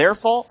all their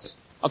fault.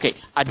 Okay,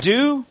 I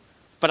do,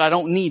 but I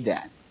don't need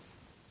that.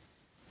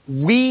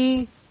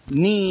 We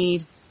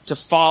need to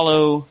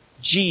follow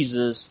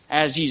Jesus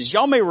as Jesus.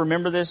 Y'all may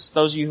remember this,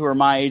 those of you who are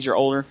my age or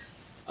older.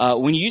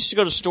 When you used to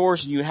go to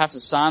stores and you would have to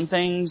sign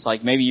things,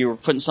 like maybe you were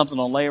putting something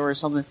on layaway or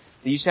something,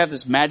 they used to have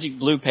this magic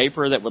blue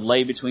paper that would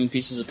lay between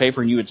pieces of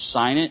paper and you would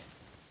sign it.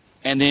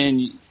 And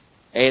then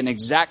an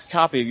exact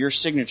copy of your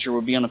signature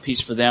would be on a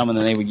piece for them, and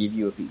then they would give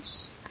you a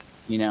piece.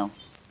 I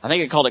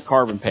think it called it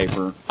carbon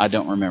paper. I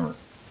don't remember.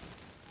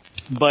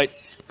 But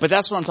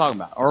that's what I'm talking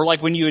about. Or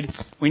like when you're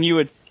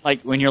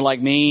like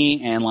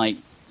me and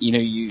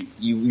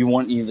you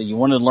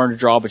wanted to learn to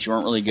draw, but you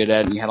weren't really good at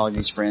it, and you had all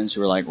these friends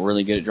who were like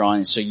really good at drawing,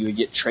 and so you would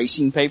get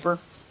tracing paper,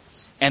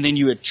 and then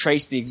you would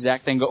trace the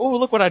exact thing, go, oh,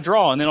 look what I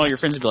draw, and then all your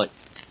friends would be like,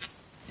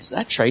 is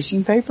that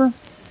tracing paper?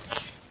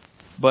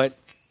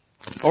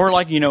 Or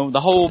the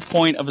whole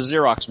point of a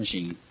Xerox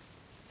machine.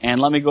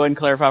 And let me go ahead and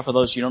clarify for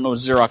those who don't know a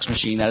Xerox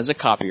machine, that is a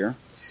copier.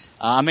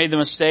 I made the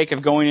mistake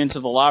of going into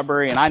the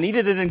library and I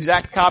needed an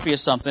exact copy of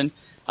something.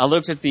 I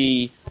looked at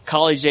the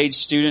college-age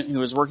student who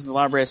was working at the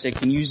library. I said,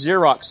 can you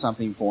Xerox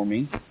something for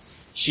me?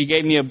 She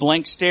gave me a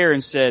blank stare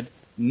and said,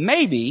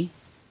 maybe,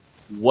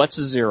 what's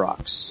a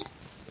Xerox?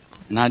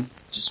 And I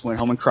just went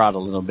home and cried a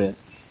little bit.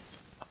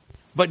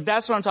 But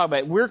that's what I'm talking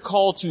about. We're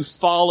called to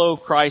follow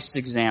Christ's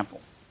example.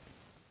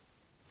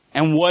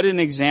 And what an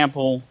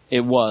example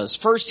it was.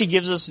 First, he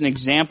gives us an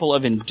example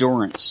of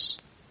endurance.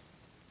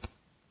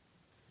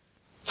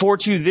 For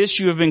to this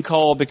you have been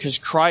called, because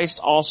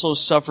Christ also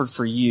suffered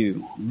for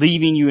you,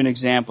 leaving you an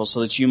example so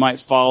that you might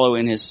follow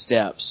in his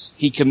steps.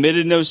 He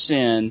committed no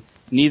sin,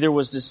 neither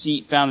was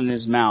deceit found in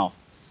his mouth.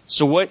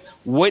 So what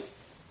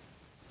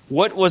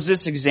was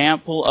this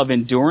example of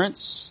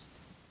endurance?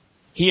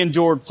 He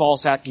endured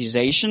false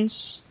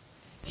accusations.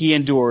 He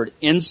endured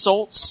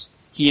insults.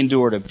 He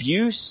endured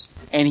abuse.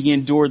 And he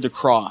endured the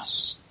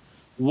cross.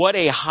 What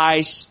a high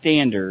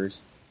standard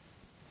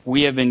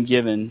we have been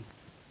given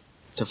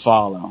to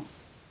follow.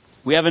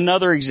 We have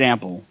another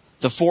example.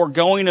 The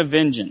foregoing of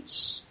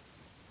vengeance.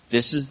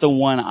 This is the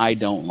one I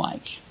don't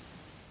like.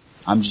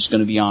 I'm just going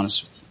to be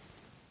honest with you.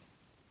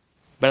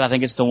 But I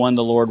think it's the one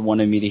the Lord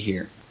wanted me to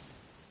hear.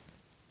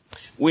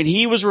 When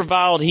he was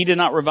reviled, he did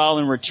not revile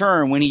in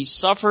return. When he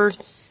suffered,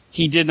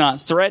 he did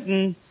not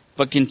threaten,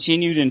 but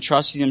continued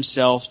entrusting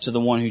himself to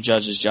the one who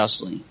judges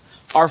justly.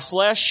 Our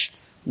flesh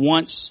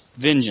wants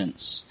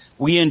vengeance.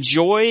 We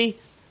enjoy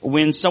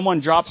when someone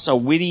drops a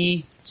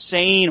witty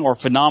saying or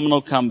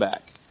phenomenal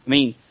comeback. I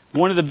mean,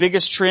 one of the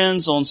biggest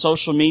trends on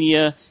social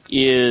media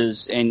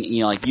is, and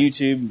like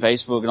YouTube and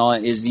Facebook and all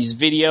that, is these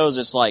videos.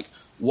 It's like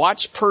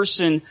Watch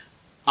person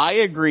I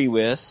agree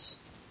with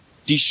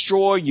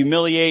destroy,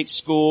 humiliate,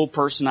 school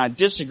person I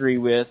disagree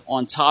with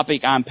on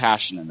topic I'm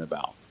passionate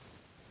about.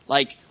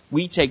 Like,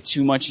 we take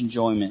too much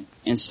enjoyment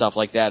in stuff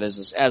like that as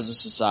a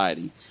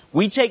society.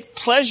 We take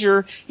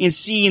pleasure in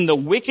seeing the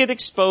wicked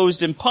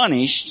exposed and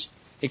punished,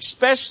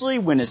 especially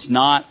when it's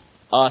not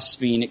us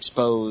being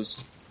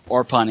exposed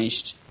or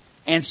punished,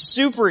 and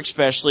super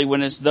especially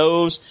when it's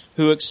those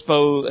who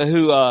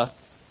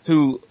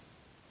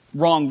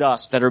wronged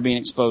us that are being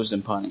exposed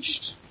and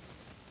punished.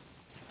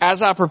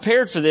 As I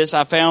prepared for this,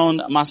 I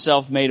found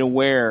myself made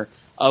aware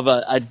of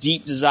a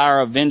deep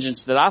desire of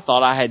vengeance that I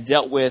thought I had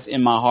dealt with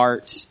in my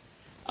heart.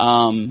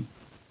 And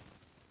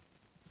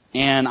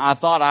I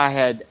thought I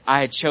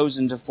had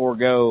chosen to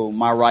forego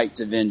my right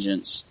to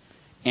vengeance,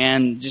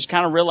 and just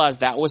kind of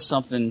realized that was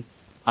something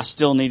I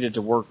still needed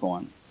to work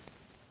on.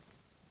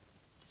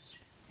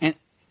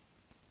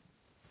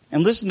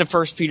 And listen to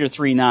 1 Peter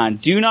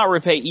 3:9. Do not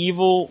repay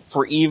evil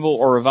for evil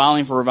or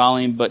reviling for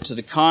reviling, but to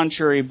the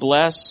contrary,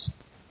 bless,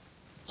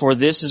 for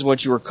this is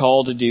what you are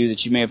called to do,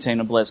 that you may obtain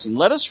a blessing.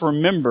 Let us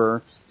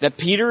remember that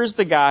Peter is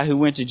the guy who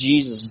went to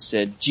Jesus and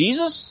said,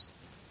 Jesus,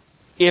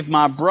 if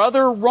my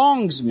brother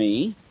wrongs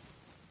me,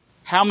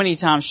 how many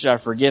times should I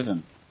forgive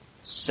him?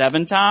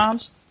 7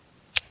 times?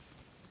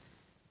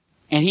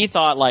 And he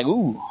thought like,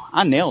 ooh,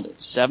 I nailed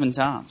it. 7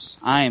 times.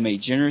 I am a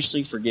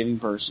generously forgiving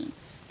person.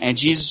 And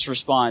Jesus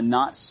responded,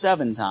 not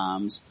 7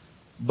 times,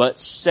 but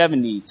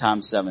 70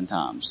 times 7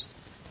 times.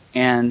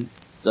 And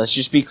let's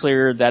just be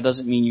clear, that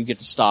doesn't mean you get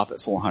to stop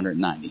at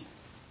 490.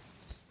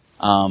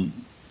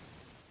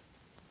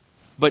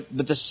 But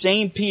the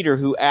same Peter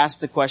who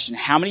asked the question,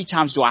 how many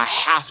times do I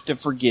have to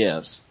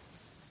forgive,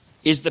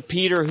 is the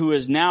Peter who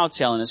is now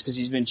telling us, because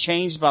he's been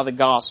changed by the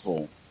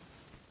gospel,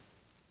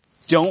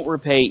 don't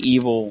repay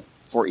evil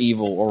for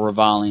evil or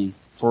reviling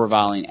for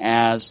reviling,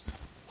 as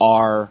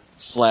our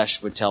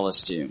flesh would tell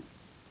us to.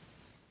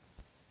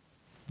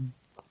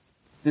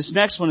 This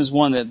next one is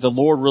one that the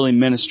Lord really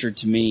ministered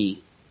to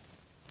me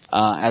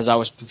as I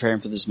was preparing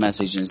for this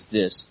message, and is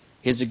this: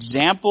 His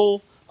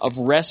example of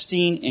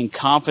resting in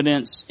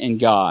confidence in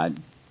God.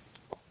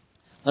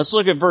 Let's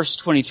look at verse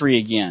 23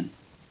 again.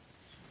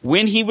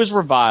 When he was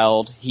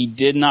reviled, he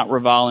did not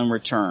revile in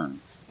return.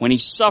 When he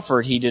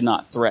suffered, he did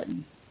not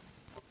threaten,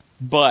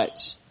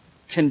 but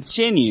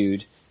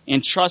continued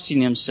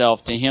entrusting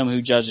himself to him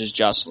who judges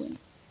justly.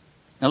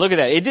 Now look at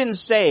that. It didn't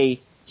say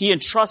he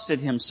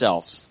entrusted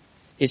himself.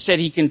 It said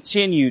he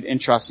continued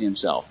entrusting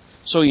himself.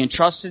 So he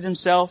entrusted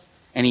himself,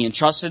 and he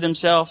entrusted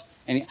himself,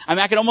 and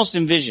I can almost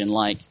envision,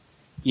 like,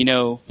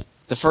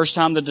 the first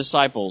time the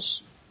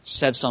disciples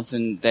said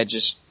something that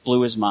just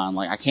blew his mind,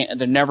 like,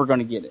 they're never going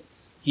to get it.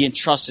 He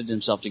entrusted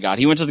himself to God.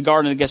 He went to the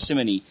Garden of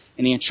Gethsemane,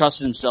 and he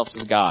entrusted himself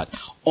to God.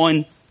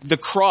 On the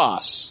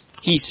cross,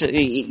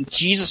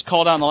 Jesus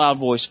called out in a loud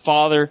voice,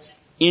 Father,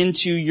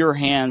 into your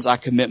hands I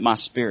commit my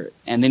spirit.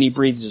 And then he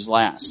breathed his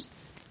last.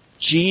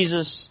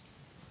 Jesus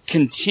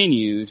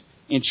continued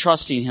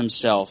entrusting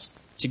himself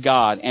to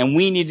God. And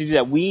we need to do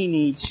that. We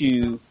need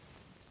to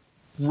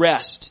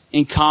rest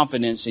in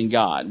confidence in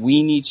God.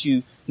 We need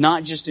to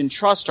not just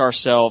entrust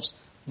ourselves,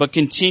 but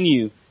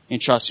continue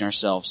entrusting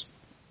ourselves.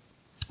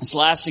 This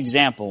last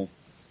example,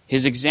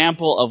 his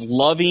example of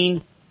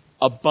loving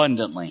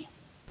abundantly.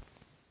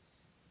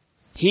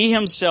 He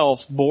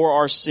himself bore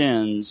our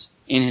sins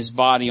in his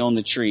body on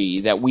the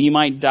tree, that we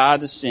might die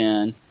to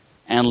sin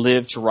and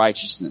live to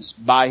righteousness.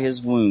 By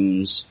his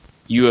wounds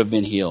you have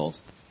been healed.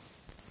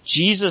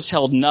 Jesus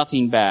held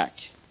nothing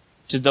back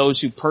to those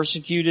who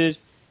persecuted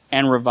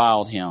and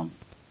reviled him.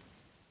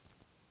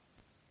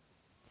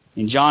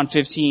 In John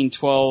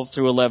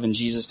 15:12-11,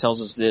 Jesus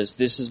tells us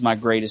this is my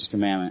greatest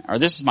commandment, or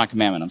this is my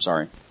commandment,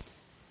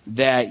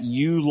 that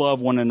you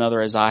love one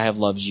another as I have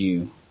loved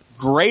you.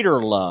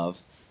 Greater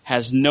love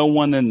has no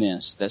one than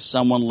this, that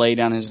someone lay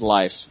down his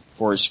life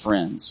for his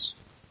friends.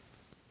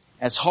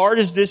 As hard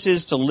as this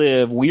is to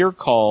live, we are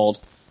called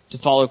to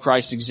follow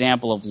Christ's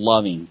example of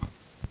loving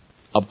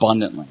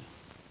abundantly.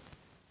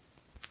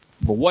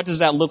 But what does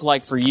that look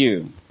like for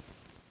you?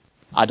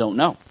 I don't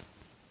know.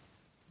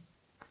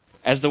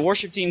 As the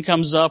worship team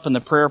comes up and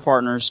the prayer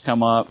partners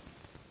come up,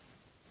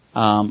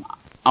 I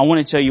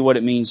want to tell you what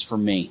it means for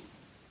me.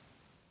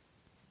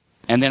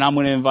 And then I'm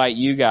going to invite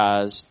you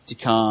guys to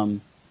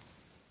come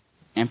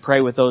and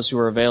pray with those who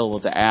are available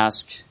to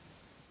ask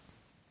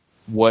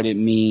what it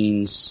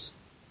means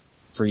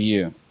for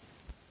you.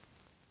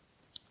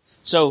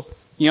 So,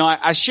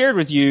 I shared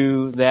with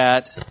you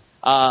that,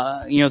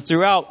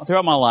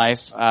 throughout my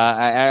life,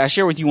 I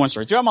shared with you one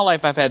story. Throughout my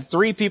life, I've had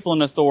 3 people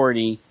in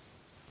authority,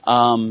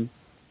 wrong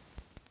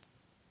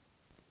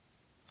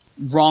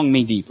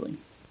me deeply.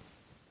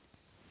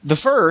 The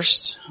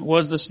first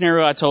was the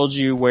scenario I told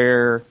you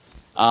where,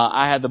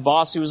 I had the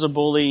boss who was a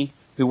bully,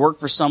 who worked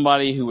for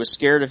somebody who was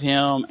scared of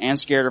him and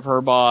scared of her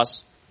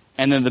boss,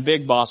 and then the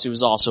big boss who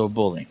was also a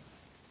bully.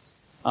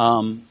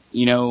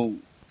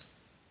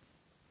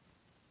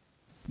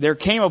 There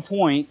came a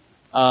point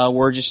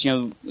where just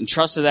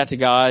entrusted that to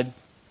God,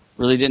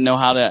 really didn't know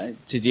how to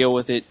deal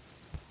with it.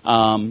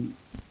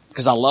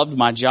 because I loved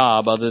my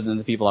job other than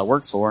the people I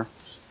worked for.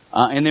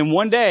 And then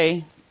one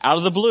day, out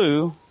of the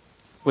blue,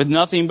 with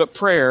nothing but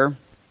prayer,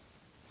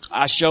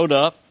 I showed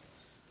up.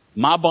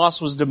 My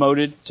boss was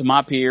demoted to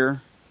my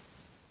peer.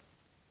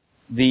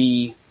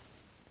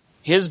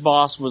 His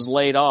boss was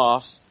laid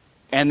off.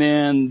 And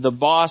then the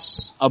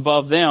boss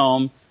above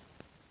them,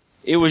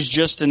 it was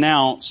just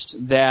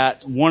announced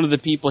that one of the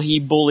people he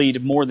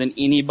bullied more than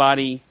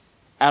anybody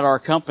at our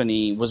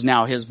company was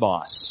now his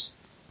boss.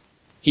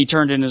 He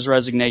turned in his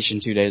resignation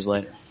 2 days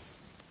later.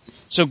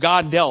 So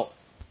God dealt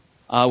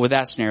with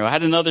that scenario. I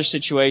had another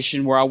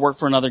situation where I worked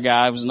for another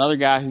guy. It was another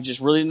guy who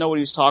just really didn't know what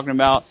he was talking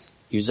about.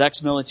 He was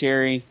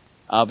ex-military,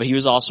 but he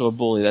was also a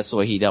bully. That's the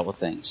way he dealt with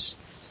things.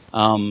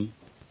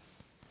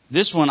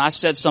 This one, I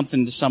said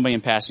something to somebody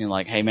in passing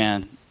like, hey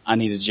man, I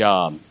need a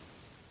job.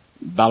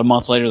 About a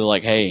month later, they're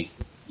like, hey,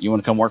 you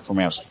want to come work for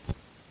me? I was like,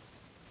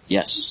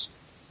 yes.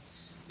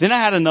 Then I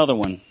had another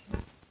one.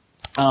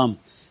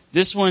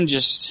 This one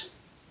just,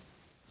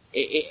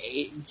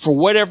 for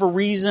whatever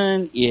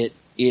reason, it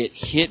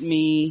hit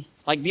me.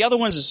 Like the other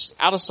ones is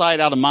out of sight,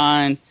 out of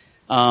mind.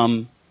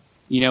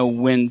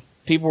 When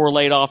people were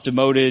laid off,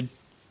 demoted,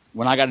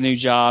 when I got a new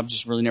job,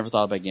 just really never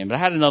thought about it again. But I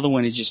had another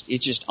one, it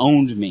just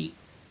owned me.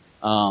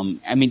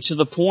 To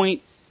the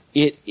point,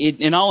 it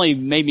not only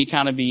made me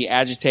kind of be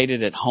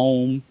agitated at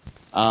home,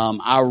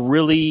 I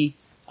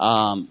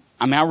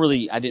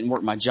didn't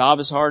work my job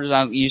as hard as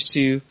I used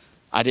to.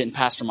 I didn't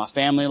pastor my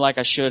family like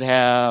I should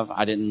have.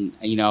 I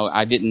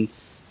didn't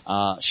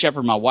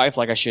shepherd my wife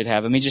like I should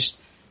have. Just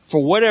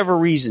for whatever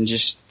reason,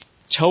 just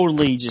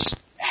totally just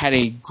had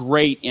a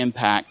great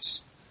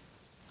impact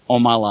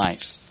on my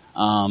life.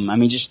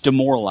 Just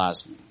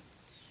demoralized me.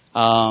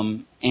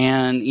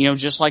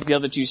 Just like the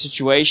other two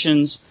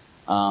situations,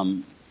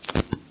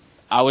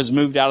 I was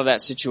moved out of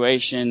that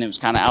situation. It was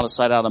kind of out of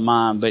sight, out of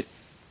mind. But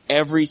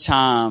every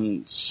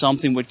time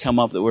something would come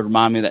up that would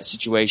remind me of that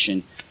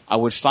situation, I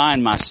would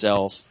find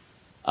myself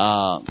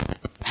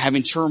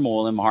having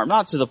turmoil in my heart.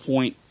 Not to the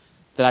point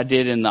that I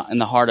did in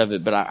the heart of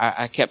it, but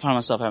I kept finding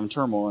myself having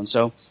turmoil. And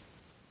so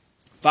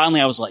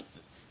finally I was like,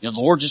 the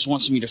Lord just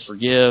wants me to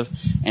forgive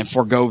and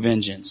forgo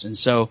vengeance. And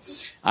so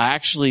I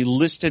actually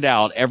listed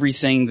out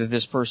everything that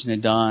this person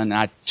had done. And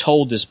I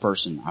told this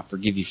person, I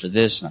forgive you for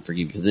this, and I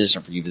forgive you for this,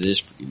 I forgive you for this,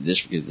 forgive you this,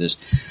 forgive you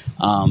this.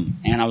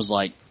 And I was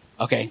like,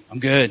 okay, I'm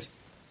good.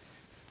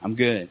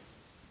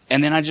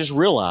 And then I just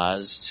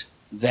realized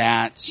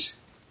that,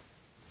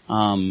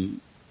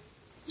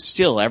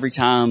 still every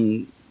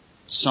time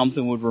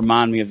something would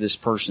remind me of this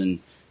person,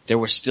 there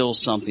was still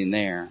something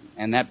there.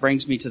 And that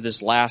brings me to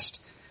this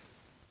last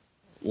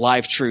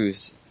life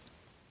truth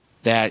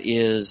that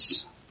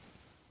is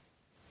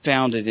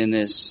founded in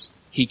this,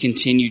 he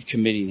continued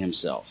committing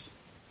himself,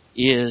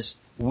 is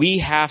we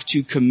have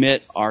to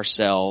commit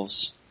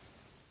ourselves,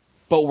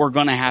 but we're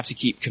going to have to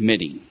keep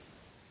committing.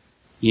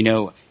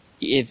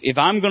 If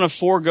I'm going to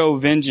forego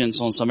vengeance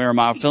on somebody, or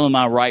I'm feeling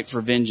my right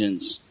for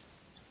vengeance,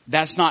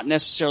 that's not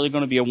necessarily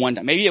going to be a one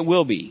time. Maybe it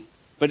will be,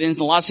 but in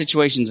a lot of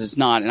situations it's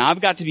not. And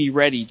I've got to be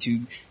ready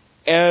to,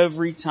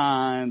 every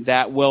time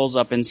that wells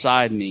up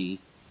inside me,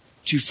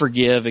 to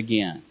forgive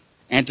again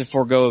and to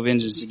forego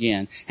vengeance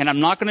again. And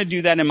I'm not going to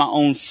do that in my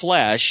own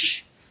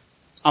flesh.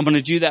 I'm going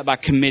to do that by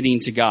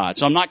committing to God.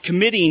 So I'm not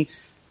committing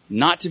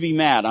not to be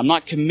mad. I'm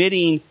not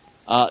committing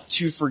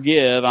to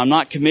forgive. I'm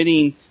not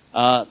committing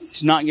to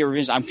not get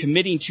revenge. I'm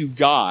committing to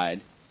God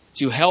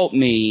to help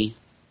me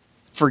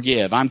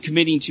forgive. I'm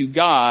committing to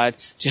God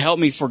to help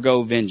me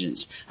forgo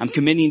vengeance. I'm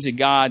committing to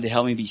God to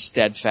help me be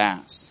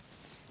steadfast.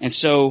 And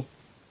so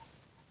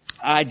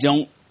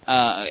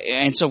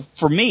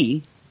for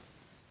me,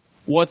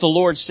 what the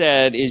Lord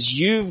said is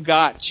you've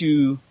got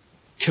to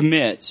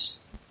commit.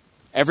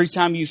 Every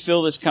time you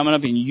feel this coming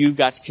up, and you've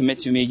got to commit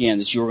to me again,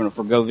 that you are going to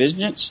forgo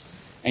vengeance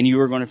and you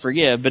are going to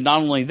forgive. But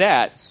not only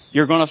that,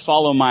 you're going to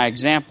follow my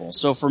example.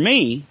 So for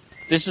me,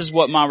 this is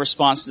what my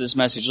response to this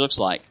message looks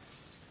like.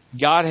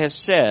 God has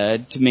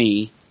said to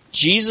me,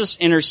 Jesus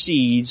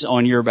intercedes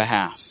on your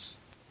behalf.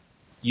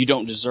 You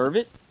don't deserve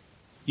it.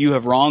 You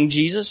have wronged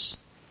Jesus.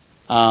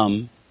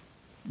 But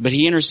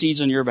he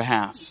intercedes on your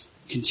behalf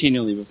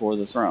continually before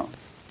the throne.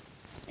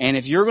 And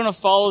if you're going to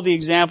follow the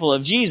example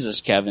of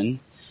Jesus, Kevin,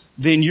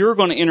 then you're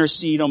going to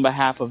intercede on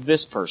behalf of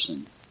this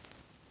person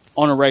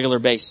on a regular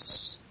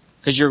basis,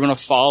 because you're going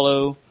to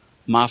follow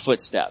my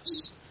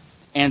footsteps.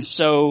 And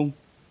so,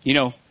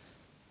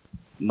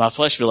 my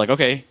flesh will be like,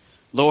 okay,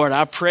 Lord,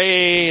 I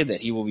pray that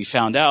he will be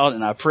found out,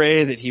 and I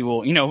pray that he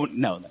will,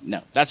 no.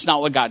 That's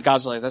not what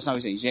God's like. That's not what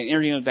he's saying. He's saying,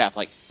 intercede on behalf.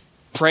 Like,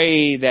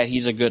 pray that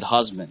he's a good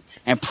husband,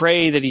 and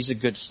pray that he's a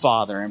good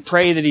father, and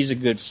pray that he's a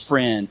good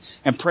friend,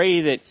 and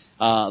pray that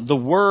the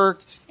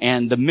work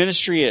and the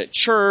ministry at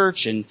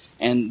church and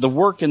the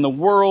work in the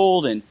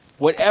world and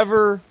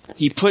whatever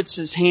he puts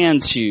his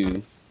hand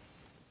to,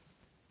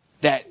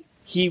 that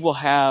he will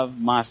have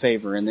my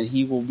favor, and that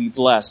he will be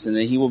blessed, and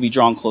that he will be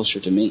drawn closer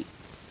to me.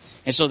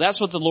 And so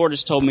that's what the Lord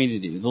has told me to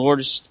do. The Lord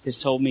has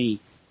told me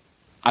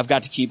I've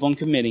got to keep on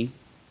committing,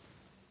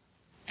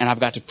 and I've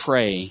got to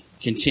pray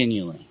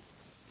continually.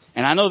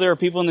 And I know there are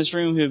people in this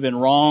room who have been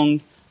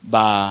wronged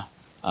by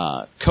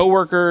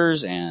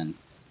coworkers and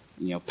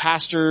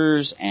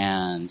pastors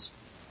and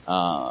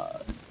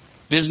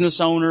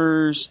business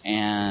owners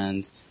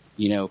and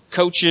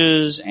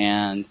coaches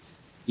and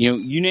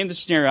you name the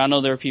scenario. I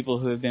know there are people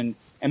who have been,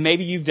 and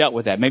maybe you've dealt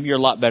with that. Maybe you're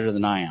a lot better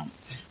than I am.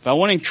 But I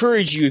want to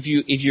encourage you,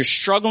 if you're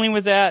struggling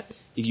with that,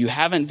 if you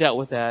haven't dealt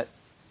with that,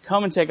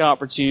 come and take an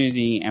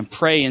opportunity and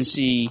pray and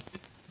see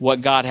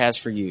what God has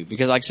for you.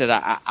 Because like I said,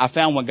 I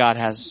found what God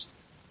has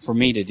for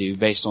me to do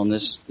based on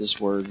this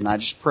word. And I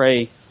just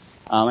pray,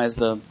 as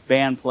the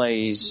band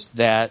plays,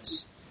 that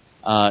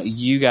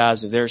you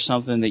guys, if there's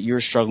something that you're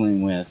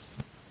struggling with,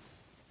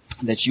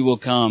 that you will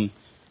come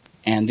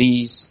and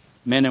these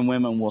men and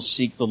women will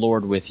seek the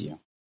Lord with you.